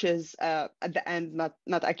 which is at the end not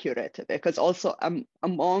accurate, because also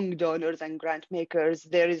among donors and grant makers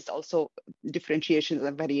there is also differentiations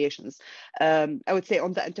and variations. I would say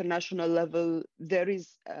on the international level there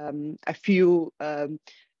is a few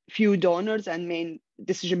donors and main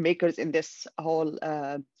decision makers in this whole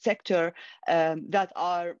sector that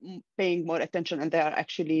are paying more attention, and they are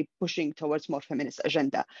actually pushing towards more feminist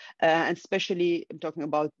agenda, and especially I'm talking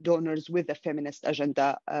about donors with a feminist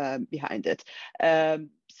agenda behind it. So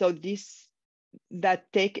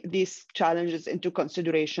that take these challenges into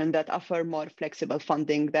consideration, that offer more flexible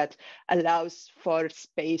funding, that allows for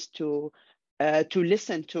space to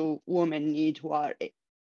listen to women need who are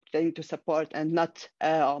trying to support and not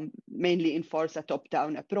mainly enforce a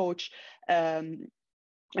top-down approach.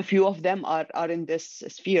 A few of them are in this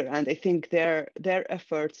sphere, and I think their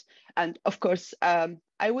efforts, and of course I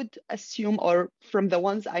would assume, or from the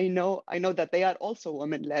ones I know that they are also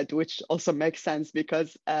women-led, which also makes sense,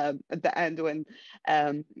 because at the end when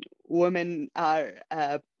women are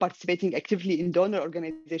participating actively in donor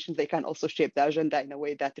organizations, they can also shape the agenda in a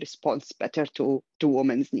way that responds better to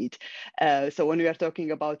women's need. So when we are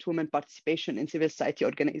talking about women participation in civil society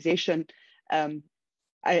organization,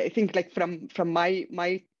 I think, like from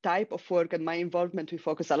my type of work and my involvement, we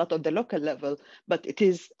focus a lot on the local level, but it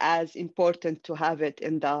is as important to have it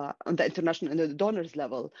on the international and the donors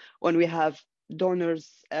level, when we have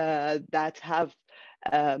donors that have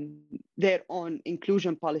their own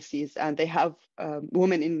inclusion policies, and they have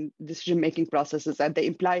women in decision-making processes, and they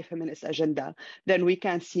imply a feminist agenda, then we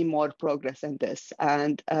can see more progress in this.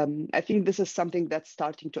 And I think this is something that's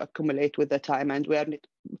starting to accumulate with the time, and we are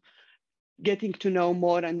getting to know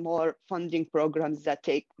more and more funding programs that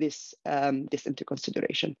take this into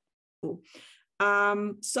consideration.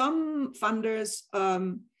 Some funders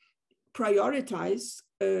prioritize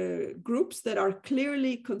groups that are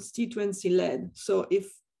clearly constituency-led. So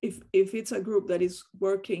if it's a group that is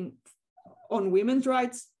working on women's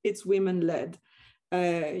rights, it's women-led.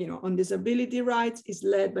 On disability rights is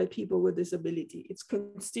led by people with disability. It's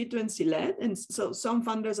constituency-led, and so some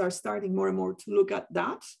funders are starting more and more to look at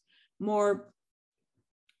that more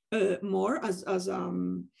as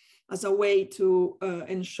a way to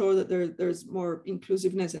ensure that there's more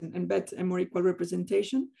inclusiveness and better and more equal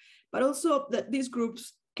representation, but also that these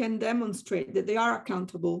groups can demonstrate that they are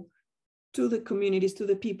accountable to the communities, to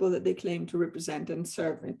the people that they claim to represent and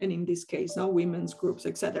serve, and in this case, now women's groups,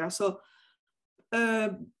 etc. So,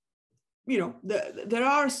 there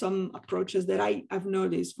are some approaches that I've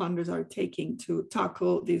noticed funders are taking to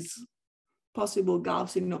tackle these possible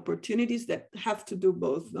gaps in opportunities that have to do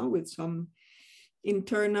both, with some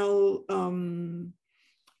internal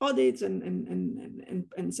audits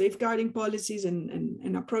and safeguarding policies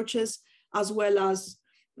and approaches, as well as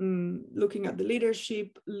looking at the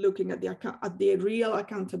leadership, looking at the real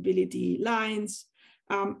accountability lines,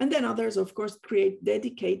 and then others, of course, create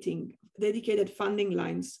dedicated funding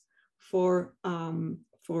lines for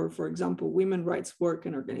example, women's rights work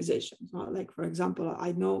and organizations. Like, for example,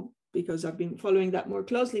 I know, because I've been following that more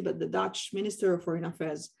closely, but the Dutch Minister of Foreign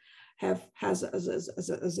Affairs has a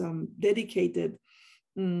dedicated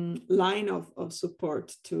line of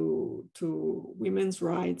support to women's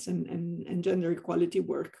rights and gender equality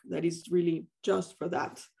work that is really just for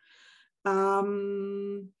that.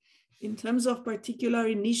 In terms of particular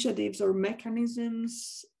initiatives or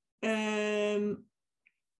mechanisms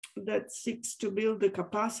that seeks to build the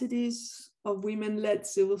capacities of women-led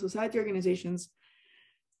civil society organizations,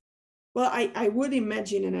 well, I would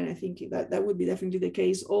imagine, and I think that would be definitely the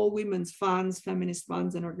case, all women's funds, feminist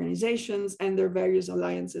funds and organizations and their various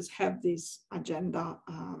alliances have this agenda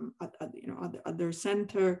at their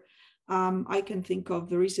center. I can think of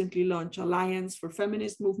the recently launched Alliance for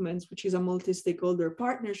Feminist Movements, which is a multi-stakeholder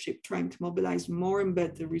partnership trying to mobilize more and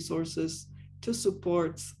better resources to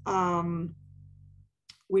support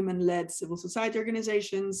women-led civil society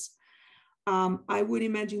organizations. I would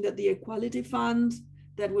imagine that the Equality Fund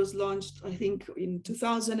that was launched, I think, in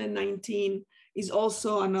 2019 is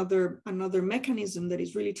also another mechanism that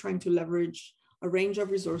is really trying to leverage a range of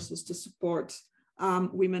resources to support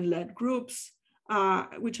women-led groups,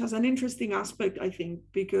 which has an interesting aspect, I think,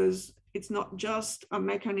 because it's not just a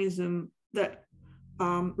mechanism that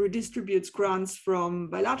redistributes grants from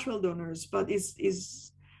bilateral donors, but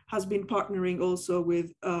has been partnering also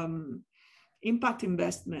with impact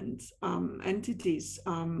investment entities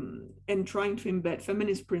and trying to embed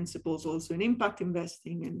feminist principles also in impact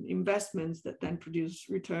investing and investments that then produce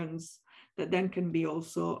returns that then can be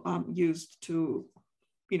also used to,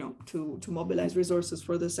 to mobilize resources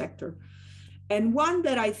for the sector. And one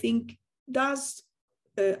that I think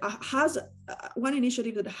has one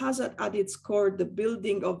initiative that has at its core the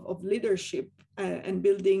building of leadership and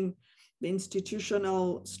building the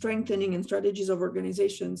institutional strengthening and strategies of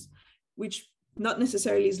organizations, which not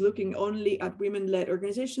necessarily is looking only at women-led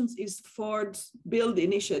organizations, is Ford's Build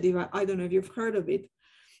initiative. I don't know if you've heard of it,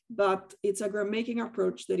 but it's a grant-making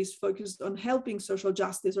approach that is focused on helping social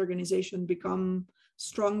justice organizations become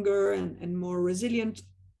stronger and more resilient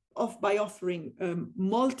by offering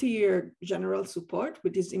multi-year general support,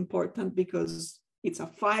 which is important because it's a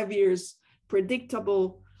 5 years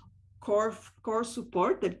predictable core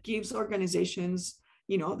support that gives organizations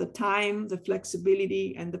the time, the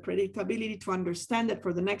flexibility, and the predictability to understand that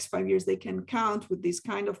for the next 5 years, they can count with this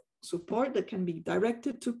kind of support that can be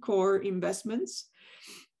directed to core investments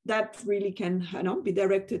that really can be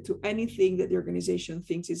directed to anything that the organization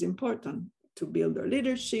thinks is important, to build their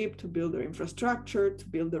leadership, to build their infrastructure, to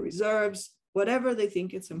build the reserves, whatever they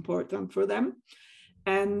think it's important for them.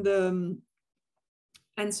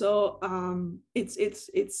 And so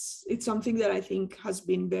it's something that I think has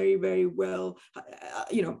been very, very well,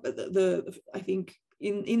 I think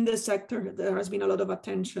in the sector, there has been a lot of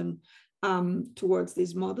attention towards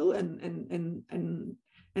this model,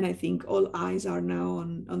 and I think all eyes are now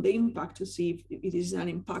on the impact to see if it is an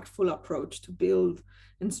impactful approach to build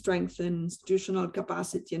and strengthen institutional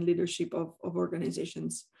capacity and leadership of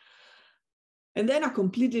organizations. And then a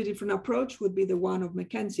completely different approach would be the one of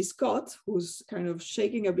Mackenzie Scott, who's kind of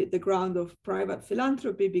shaking a bit the ground of private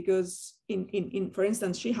philanthropy, because for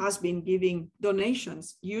instance, she has been giving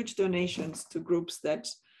donations, huge donations to groups that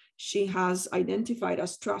she has identified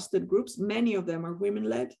as trusted groups. Many of them are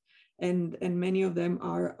women-led, and many of them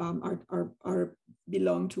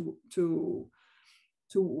belong to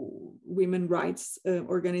women rights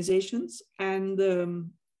organizations, and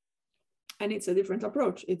it's a different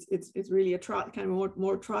approach. It's really a kind of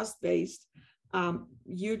more trust-based,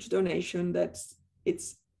 huge donation that's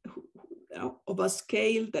of a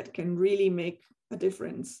scale that can really make a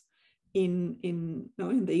difference in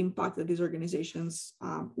the impact that these organizations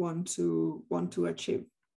want to achieve.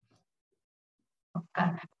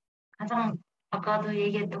 가장 아까도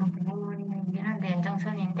얘기했던 부분이긴 한데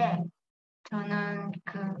연장선인데, 저는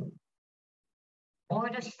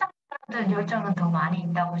오히려 시장 사람들 열정은 더 많이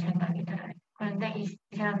있다고 생각이 들어요. 그런데 이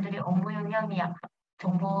사람들이 업무 역량이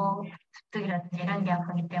정보 습득이라든지 이런 게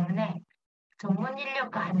약하기 때문에 전문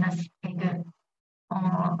인력과 하나씩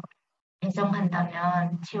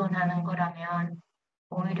예정한다면, 지원하는 거라면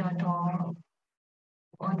오히려 더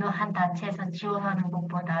어느 한 단체에서 지원하는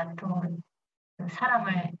것보다 더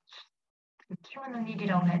사람을 키우는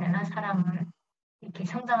일이라고 해야 되나? 사람을 이렇게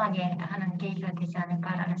성장하게 하는 계기가 되지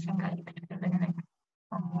않을까라는 생각이 들어요. 왜냐면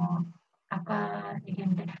아까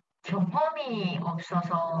얘기했는데 경험이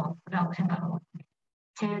없어서라고 생각하거든요.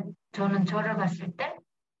 저는 저를 봤을 때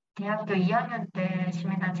대학교 2학년 때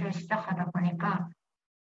시민단체를 시작하다 보니까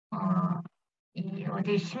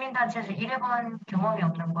어디 시민단체에서 일해본 경험이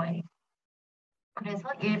없는 거예요.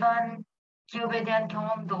 그래서 일반 기업에 대한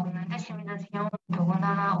경험도 없는데 시민단체 경험도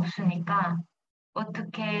더구나 없으니까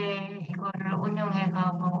어떻게 이거를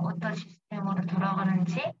운영해가고 어떤 시스템으로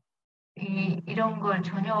돌아가는지 이런 걸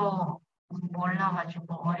전혀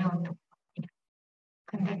몰라가지고 어려웠던 것 같아요.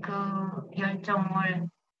 근데 그 열정을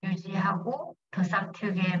유지하고 더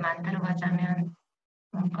싹트게 만들어가자면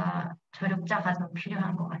뭔가 조력자가 좀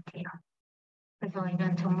필요한 것 같아요. 그래서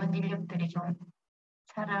이런 전문 인력들이 좀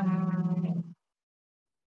사람을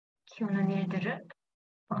키우는 일들을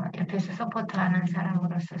옆에서 서포트하는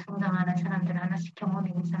사람으로서 성장하는 사람들, 하나씩 경험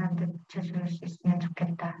있는 사람들 붙여줄 수 있으면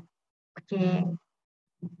좋겠다. 그게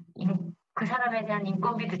그 사람에 대한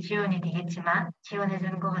인건비도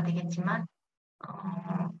지원해주는 거가 되겠지만,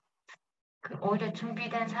 오히려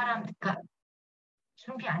준비된 사람, 그러니까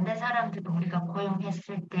준비 안 된 사람들도 우리가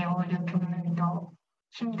고용했을 때 오히려 겪는 더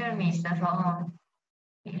힘듦이 있어서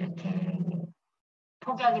이렇게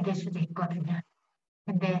포기하게 될 수도 있거든요.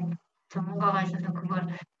 근데 전문가가 있어서 그걸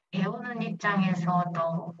배우는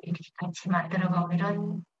입장에서도 이렇게 같이 만들어가고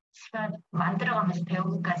이런 시간 만들어가면서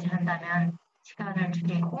배우기까지 한다면 시간을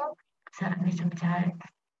줄이고 그 사람이 좀 잘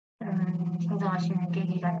성장할 수 있는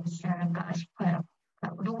계기가 되지 않을까 싶어요.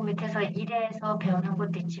 누구 밑에서 일해서 배우는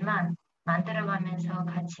것도 있지만 만들어가면서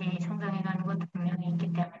같이 성장해가는 것도 분명히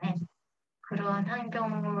있기 때문에 그런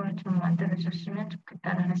환경을 좀 만들어줬으면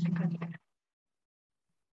좋겠다라는 생각이 들어요.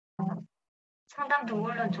 상담도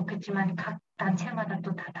물론 좋겠지만 각 단체마다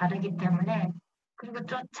또 다 다르기 때문에 그리고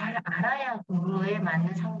좀 잘 알아야 그에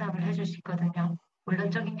맞는 상담을 해줄 수 있거든요.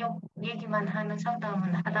 원론적인 얘기만 하는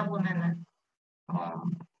상담은 하다 보면은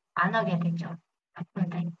안 하게 되죠.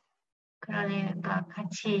 바쁜데. 그러니까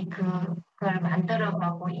같이 그걸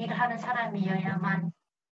만들어가고 일하는 사람이어야만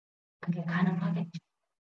그게 가능하겠죠.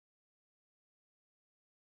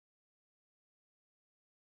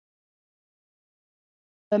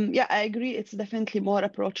 Yeah, I agree. It's definitely more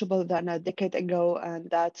approachable than a decade ago, and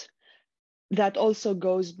that also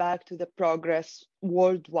goes back to the progress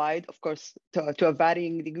worldwide, of course, to a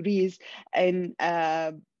varying degrees, in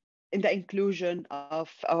the inclusion of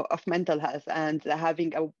mental health and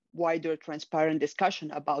having a wider, transparent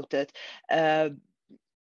discussion about it. I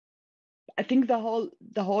think the whole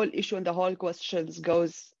issue and the whole questions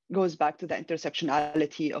goes back to the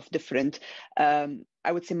intersectionality of different,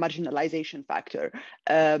 I would say, marginalization factor.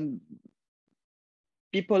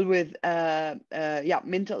 People with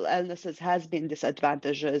mental illnesses has been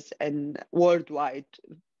disadvantages and worldwide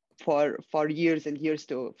for years and years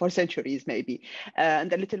for centuries maybe,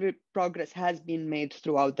 and a little bit progress has been made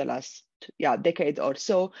throughout the last decade or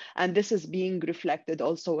so, and this is being reflected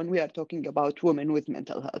also when we are talking about women with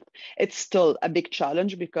mental health. It's still a big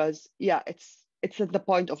challenge because it's at the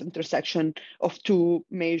point of intersection of two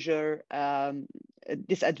major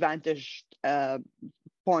disadvantaged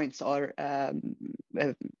points, or I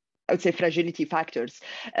would say fragility factors,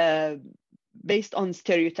 based on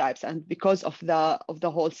stereotypes and because of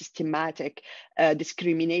the whole systematic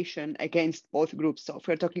discrimination against both groups. So if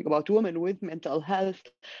we're talking about women with mental health,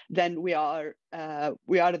 then we are at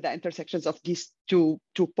the intersections of these two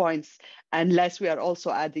points, unless we are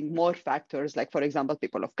also adding more factors, like for example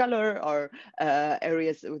people of color or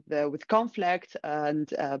areas with conflict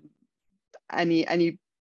and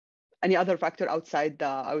any other factor outside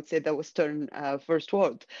I would say the Western first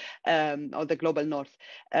world or the global North.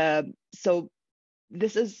 So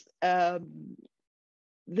this is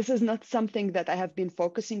not something that I have been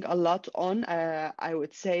focusing a lot on, I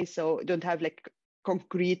would say. So I don't have like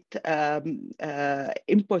concrete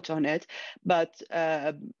input on it, but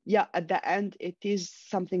at the end it is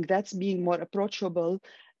something that's being more approachable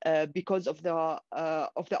because of the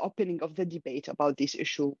opening of the debate about this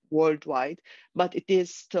issue worldwide. But it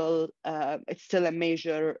is still a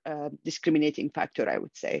major discriminating factor, I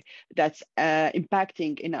would say, that's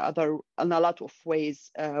impacting in a lot of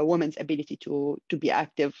ways women's ability to be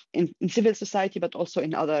active in civil society, but also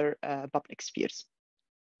in other public spheres.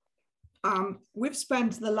 We've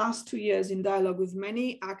spent the last 2 years in dialogue with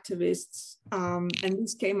many activists, and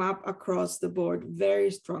this came up across the board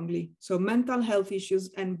very strongly. So mental health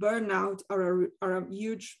issues and burnout are a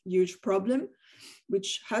huge, huge problem,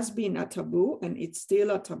 which has been a taboo, and it's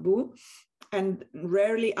still a taboo, and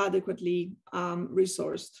rarely adequately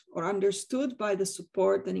resourced or understood by the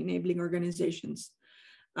support and enabling organizations.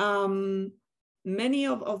 Many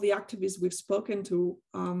of the activists we've spoken to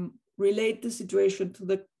relate the situation to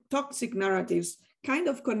the toxic narratives kind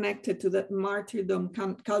of connected to that martyrdom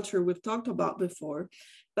culture we've talked about before.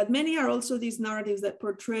 But many are also these narratives that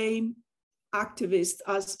portray activists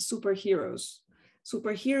as superheroes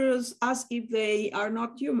as if they are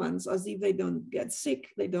not humans, as if they don't get sick,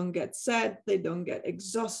 they don't get sad, they don't get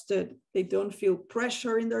exhausted, they don't feel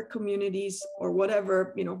pressure in their communities, or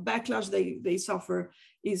whatever backlash they suffer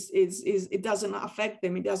is it doesn't affect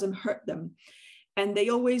them, it doesn't hurt them. And they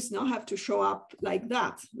always now have to show up like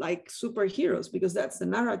that, like superheroes, because that's the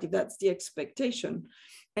narrative, that's the expectation.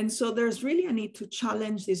 And so there's really a need to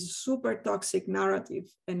challenge this super toxic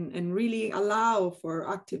narrative and really allow for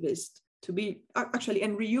activists to be actually,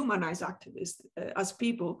 and rehumanize activists as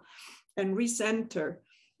people, and recenter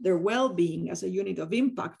their well-being as a unit of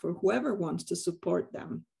impact for whoever wants to support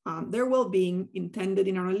them. Their well-being intended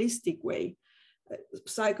in a holistic way,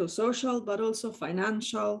 psychosocial, but also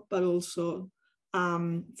financial, but also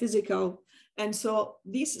physical. And so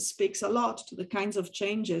this speaks a lot to the kinds of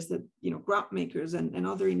changes that grant makers and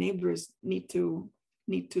other enablers need to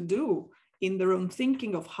do in their own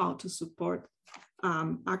thinking of how to support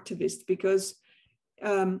activists, because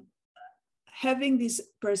having this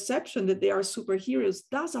perception that they are superheroes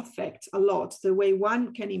does affect a lot the way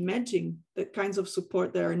one can imagine the kinds of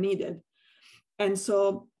support that are needed. And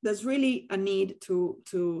so there's really a need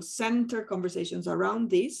to center conversations around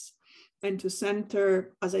this, and to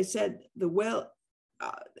center, as I said, the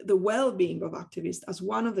well-being of activists as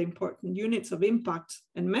one of the important units of impact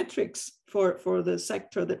and metrics for the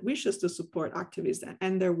sector that wishes to support activists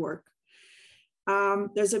and their work.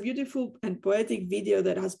 There's a beautiful and poetic video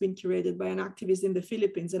that has been curated by an activist in the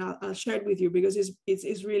Philippines, and I'll share it with you because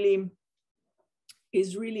it's really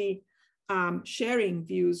sharing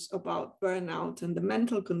views about burnout and the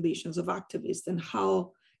mental conditions of activists and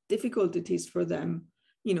how difficult it is for them,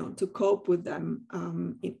 to cope with them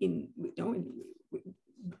in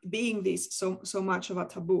being this so much of a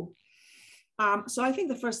taboo. So I think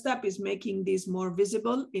the first step is making this more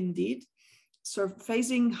visible, indeed,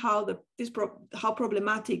 surfacing how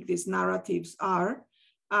problematic these narratives are.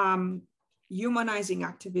 Humanizing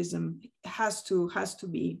activism has to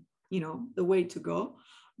be, the way to go.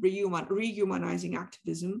 Rehumanizing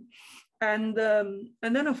activism, and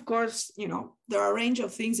then of course, there are a range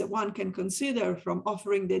of things that one can consider, from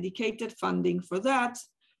offering dedicated funding for that,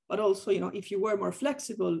 but also, if you were more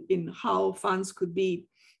flexible in how funds could be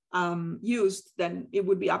used, then it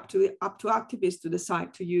would be up to activists to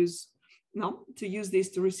decide to use this,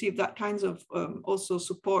 to receive that kinds of also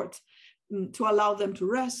support, to allow them to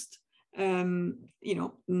rest.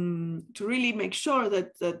 To really make sure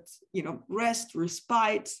that rest,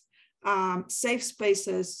 respite, safe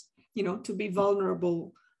spaces, to be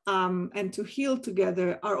vulnerable and to heal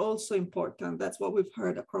together are also important. That's what we've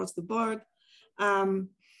heard across the board. And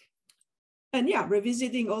yeah,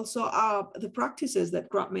 revisiting also the practices that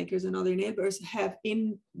grant makers and other enablers have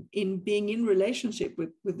in being in relationship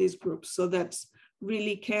with these groups, so that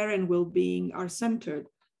really care and well-being are centered.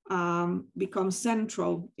 Become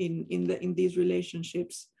central in these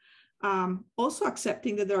relationships. Also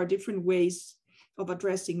accepting that there are different ways of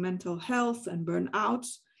addressing mental health and burnout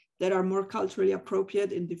that are more culturally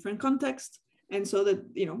appropriate in different contexts. And so that,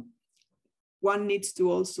 one needs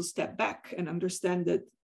to also step back and understand that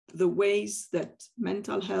the ways that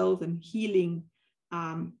mental health and healing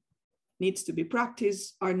needs to be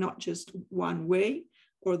practiced are not just one way,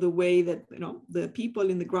 or the way that the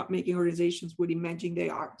people in the grant-making organizations would imagine they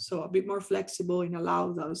are. So a bit more flexible and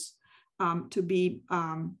allow those to be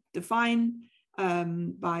defined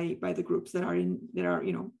by the groups that are in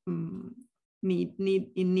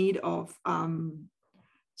need of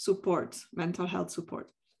support, mental health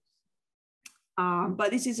support.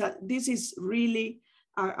 But this is really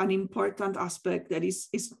an important aspect that is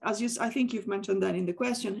as I think you've mentioned that in the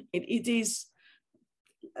question. It is.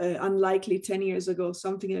 Unlikely 10 years ago,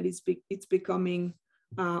 something that it's becoming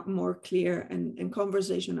more clear, and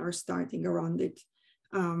conversation are starting around it.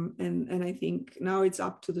 And I think now it's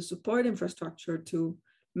up to the support infrastructure to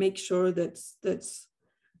make sure that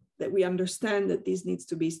we understand that this needs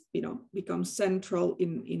to be, become central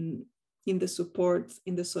in the support,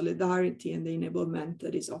 in the solidarity and the enablement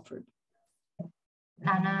that is offered.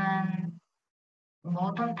 나는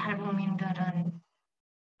모든 탈북민들은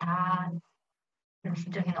다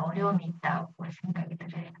정신적인 어려움이 있다고 생각이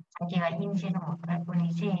들어요. 자기가 인지는 못할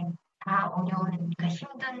뿐이지 다 어려운,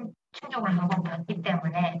 힘든 충격을 한번 받기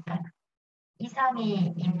때문에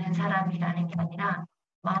이상이 있는 사람이라는 게 아니라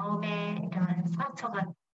마음에 이런 상처가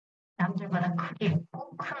남들보다 크게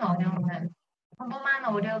있고 큰 어려움을, 평범한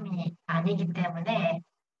어려움이 아니기 때문에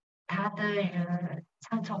다들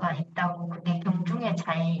상처가 있다고, 그게 경중의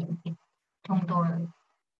차이 정도일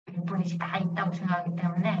뿐이지 다 있다고 생각하기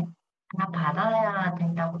때문에 다 받아야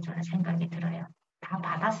된다고 저는 생각이 들어요. 다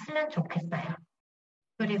받았으면 좋겠어요.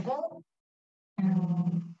 그리고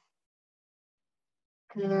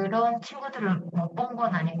그런 친구들을 못 본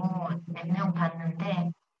건 아니고 몇 명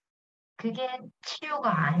봤는데 그게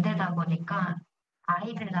치유가 안 되다 보니까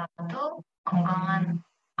아이를 낳아도 건강한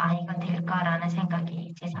아이가 될까라는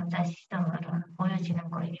생각이 제3자 시선으로 보여지는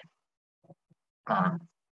거예요. 그러니까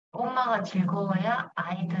엄마가 즐거워야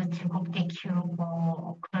아이도 즐겁게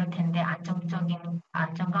키우고 그럴 텐데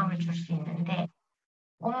안정감을 줄 수 있는데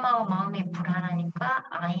엄마가 마음이 불안하니까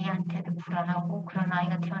아이한테도 불안하고 그런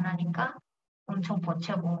아이가 태어나니까 엄청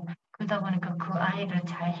보채고 그러다 보니까 그 아이를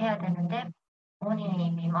잘 해야 되는데 본인이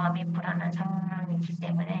이미 마음이 불안한 상황이기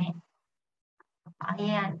때문에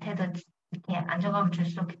아이한테도 이렇게 안정감을 줄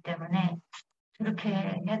수 없기 때문에 그렇게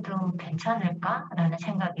해도 괜찮을까라는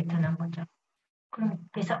생각이 드는 거죠.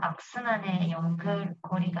 그래서 악순환의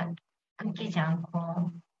연결고리가 끊기지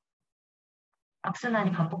않고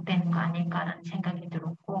악순환이 반복되는 거 아닐까라는 생각이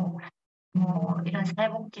들었고, 이런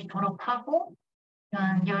사회복지 졸업하고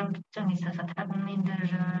이런 열정이 있어서 탈북민들을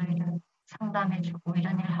상담해주고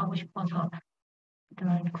이런 일을 하고 싶어서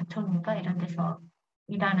이런 구청인가 이런 데서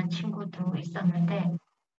일하는 친구도 있었는데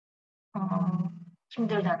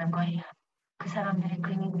힘들다는 거예요. 그 사람들이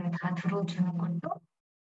그 얘기를 다 들어주는 것도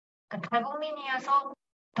그러니까 탈북민이어서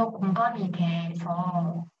더 공감이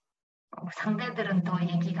돼서 상대들은 더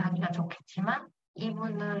얘기가 하기가 좋겠지만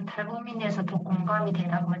이분은 탈북민에서 더 공감이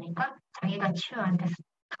되다 보니까 자기가 치유 안 돼서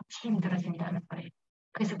같이 힘들어진다는 거예요.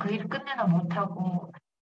 그래서 그 일을 끝내나 못하고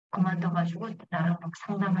그만둬가지고 나랑 막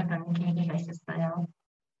상담하던 계기가 있었어요.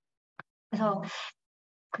 그래서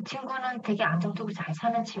그 친구는 되게 안정적으로 잘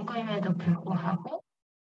사는 친구임에도 불구하고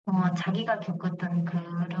자기가 겪었던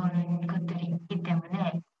그런 것들이 있기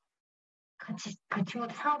때문에 같이 그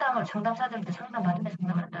친구도 상담사들도 상담받으면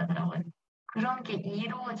상담한다더라고요. 그런 게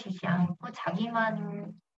이루어지지 않고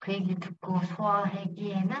자기만 그 얘기 듣고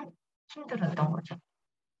소화하기에는 힘들었던 거죠.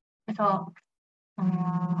 그래서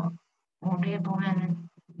우리 보면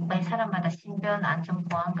매 사람마다 신변 안전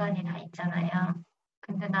보안관이 다 있잖아요.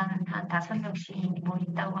 근데 나는 한 5명씩 뭐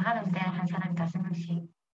있다고 하는데 한 사람이 5명씩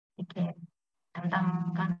이렇게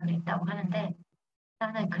담당관으로 있다고 하는데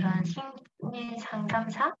나는 그런 심리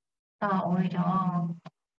상담사가 오히려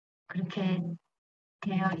그렇게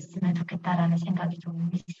되어 있으면 좋겠다라는 생각이 좀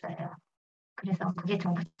있어요. 그래서 그게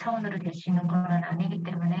정부 차원으로 될 수 있는 건 아니기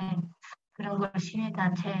때문에 그런 걸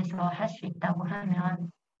시민단체에서 할 수 있다고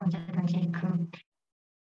하면 언제든지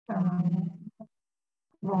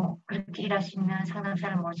뭐 그렇게 일할 수 있는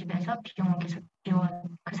상담사를 모집해서 비용을 계속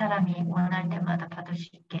그 사람이 원할 때마다 받을 수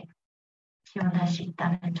있게 지원할 수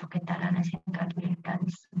있다면 좋겠다라는 생각이 일단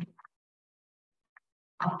있습니다.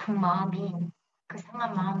 아픈 마음이 그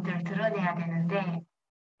상한 마음들을 드러내야 되는데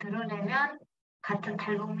드러내면 같은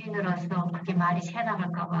탈북민으로서 그게 말이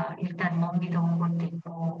새나갈까 봐 일단 못 믿어온 것도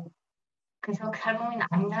있고 그래서 탈북민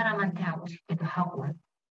아닌 사람한테 하고 싶기도 하고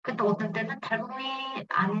근데 어떤 때는 탈북민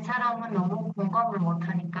아닌 사람은 너무 공감을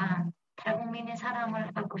못하니까 탈북민인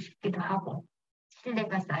사람을 하고 싶기도 하고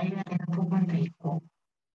신뢰가 쌓여야 되는 부분도 있고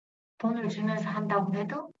돈을 주면서 한다고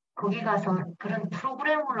해도 거기 가서 그런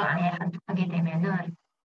프로그램으로 아예 하게 되면은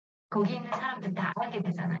거기 있는 사람들 다 알게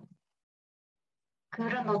되잖아요.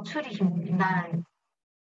 그런 노출이 나는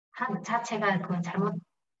한 자체가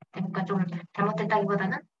그러니까 좀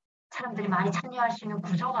잘못됐다기보다는 사람들이 많이 참여할 수 있는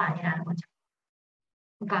구조가 아니라는 거죠.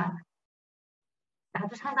 그러니까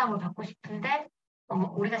나도 상담을 받고 싶은데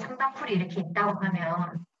우리가 상담풀이 이렇게 있다고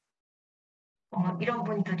하면 이런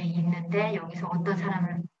분들이 있는데 여기서 어떤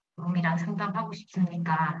사람이랑 상담하고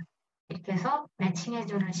싶습니까? 이렇게 해서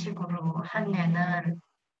매칭해주는 식으로 하면은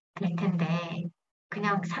될 텐데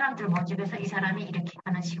그냥 사람들 모집해서 이 사람이 이렇게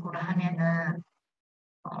하는 식으로 하면은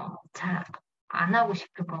잘 안 하고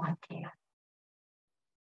싶을 것 같아요.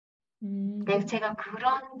 제가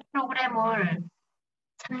그런 프로그램을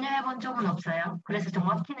참여해 본 적은 없어요. 그래서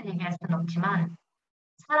정확히는 얘기할 수는 없지만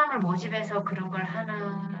사람을 모집해서 그런 걸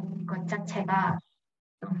하는 것 자체가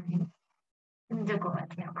좀 힘들 것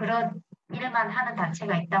같아요. 그런 일만 하는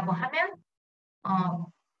단체가 있다고 하면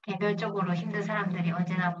개별적으로 힘든 사람들이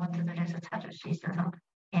언제나 모두들에서 찾을 수 있어서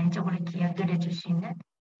개인적으로 이렇게 연결해 줄 수 있는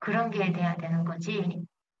그런 게 돼야 되는 거지.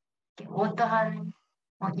 어떠한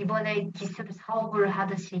이번에 기술 사업을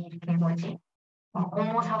하듯이 이렇게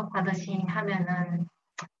공모 사업 하듯이 하면은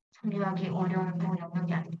참여하기 어려운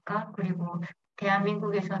영역이 아닐까? 그리고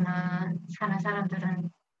대한민국에서는 사는 사람들은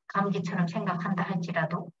감기처럼 생각한다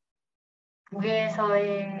할지라도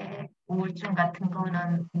북에서의 우울증 같은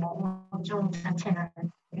거는 뭐 우울증 자체는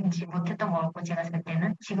인지 못했던 것 같고 제가 살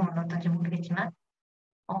때는 지금은 어떤지 모르겠지만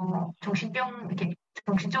이렇게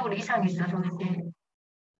정신적으로 이상이 있어서 이렇게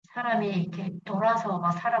사람이 이렇게 돌아서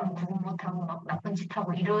막 사람 구분 못하고 막 나쁜 짓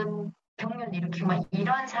하고 이런 경륜 일으키고 막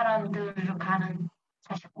이런 사람들을 가는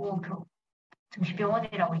사실 꼭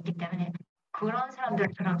정신병원이라고 있기 때문에 그런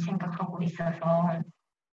사람들처럼 생각하고 있어서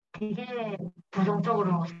되게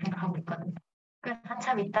부정적으로 생각하고 있거든요.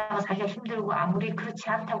 한참 있다가 자기가 힘들고 아무리 그렇지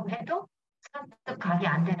않다고 해도 선뜻 가게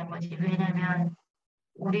안 되는 거지. 왜냐면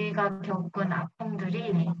우리가 겪은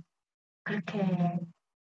아픔들이 그렇게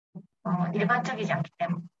일반적이지 않기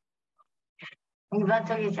때문에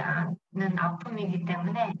일반적이지 않은 아픔이기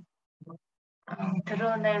때문에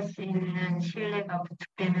드러낼 수 있는 신뢰가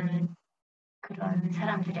부족되는 그런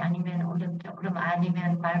사람들이 아니면 어렵죠. 그럼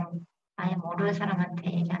아니면 아예 모르는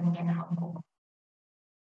사람한테 얘기하는 게 나은 거고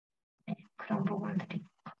네, 그런 부분들이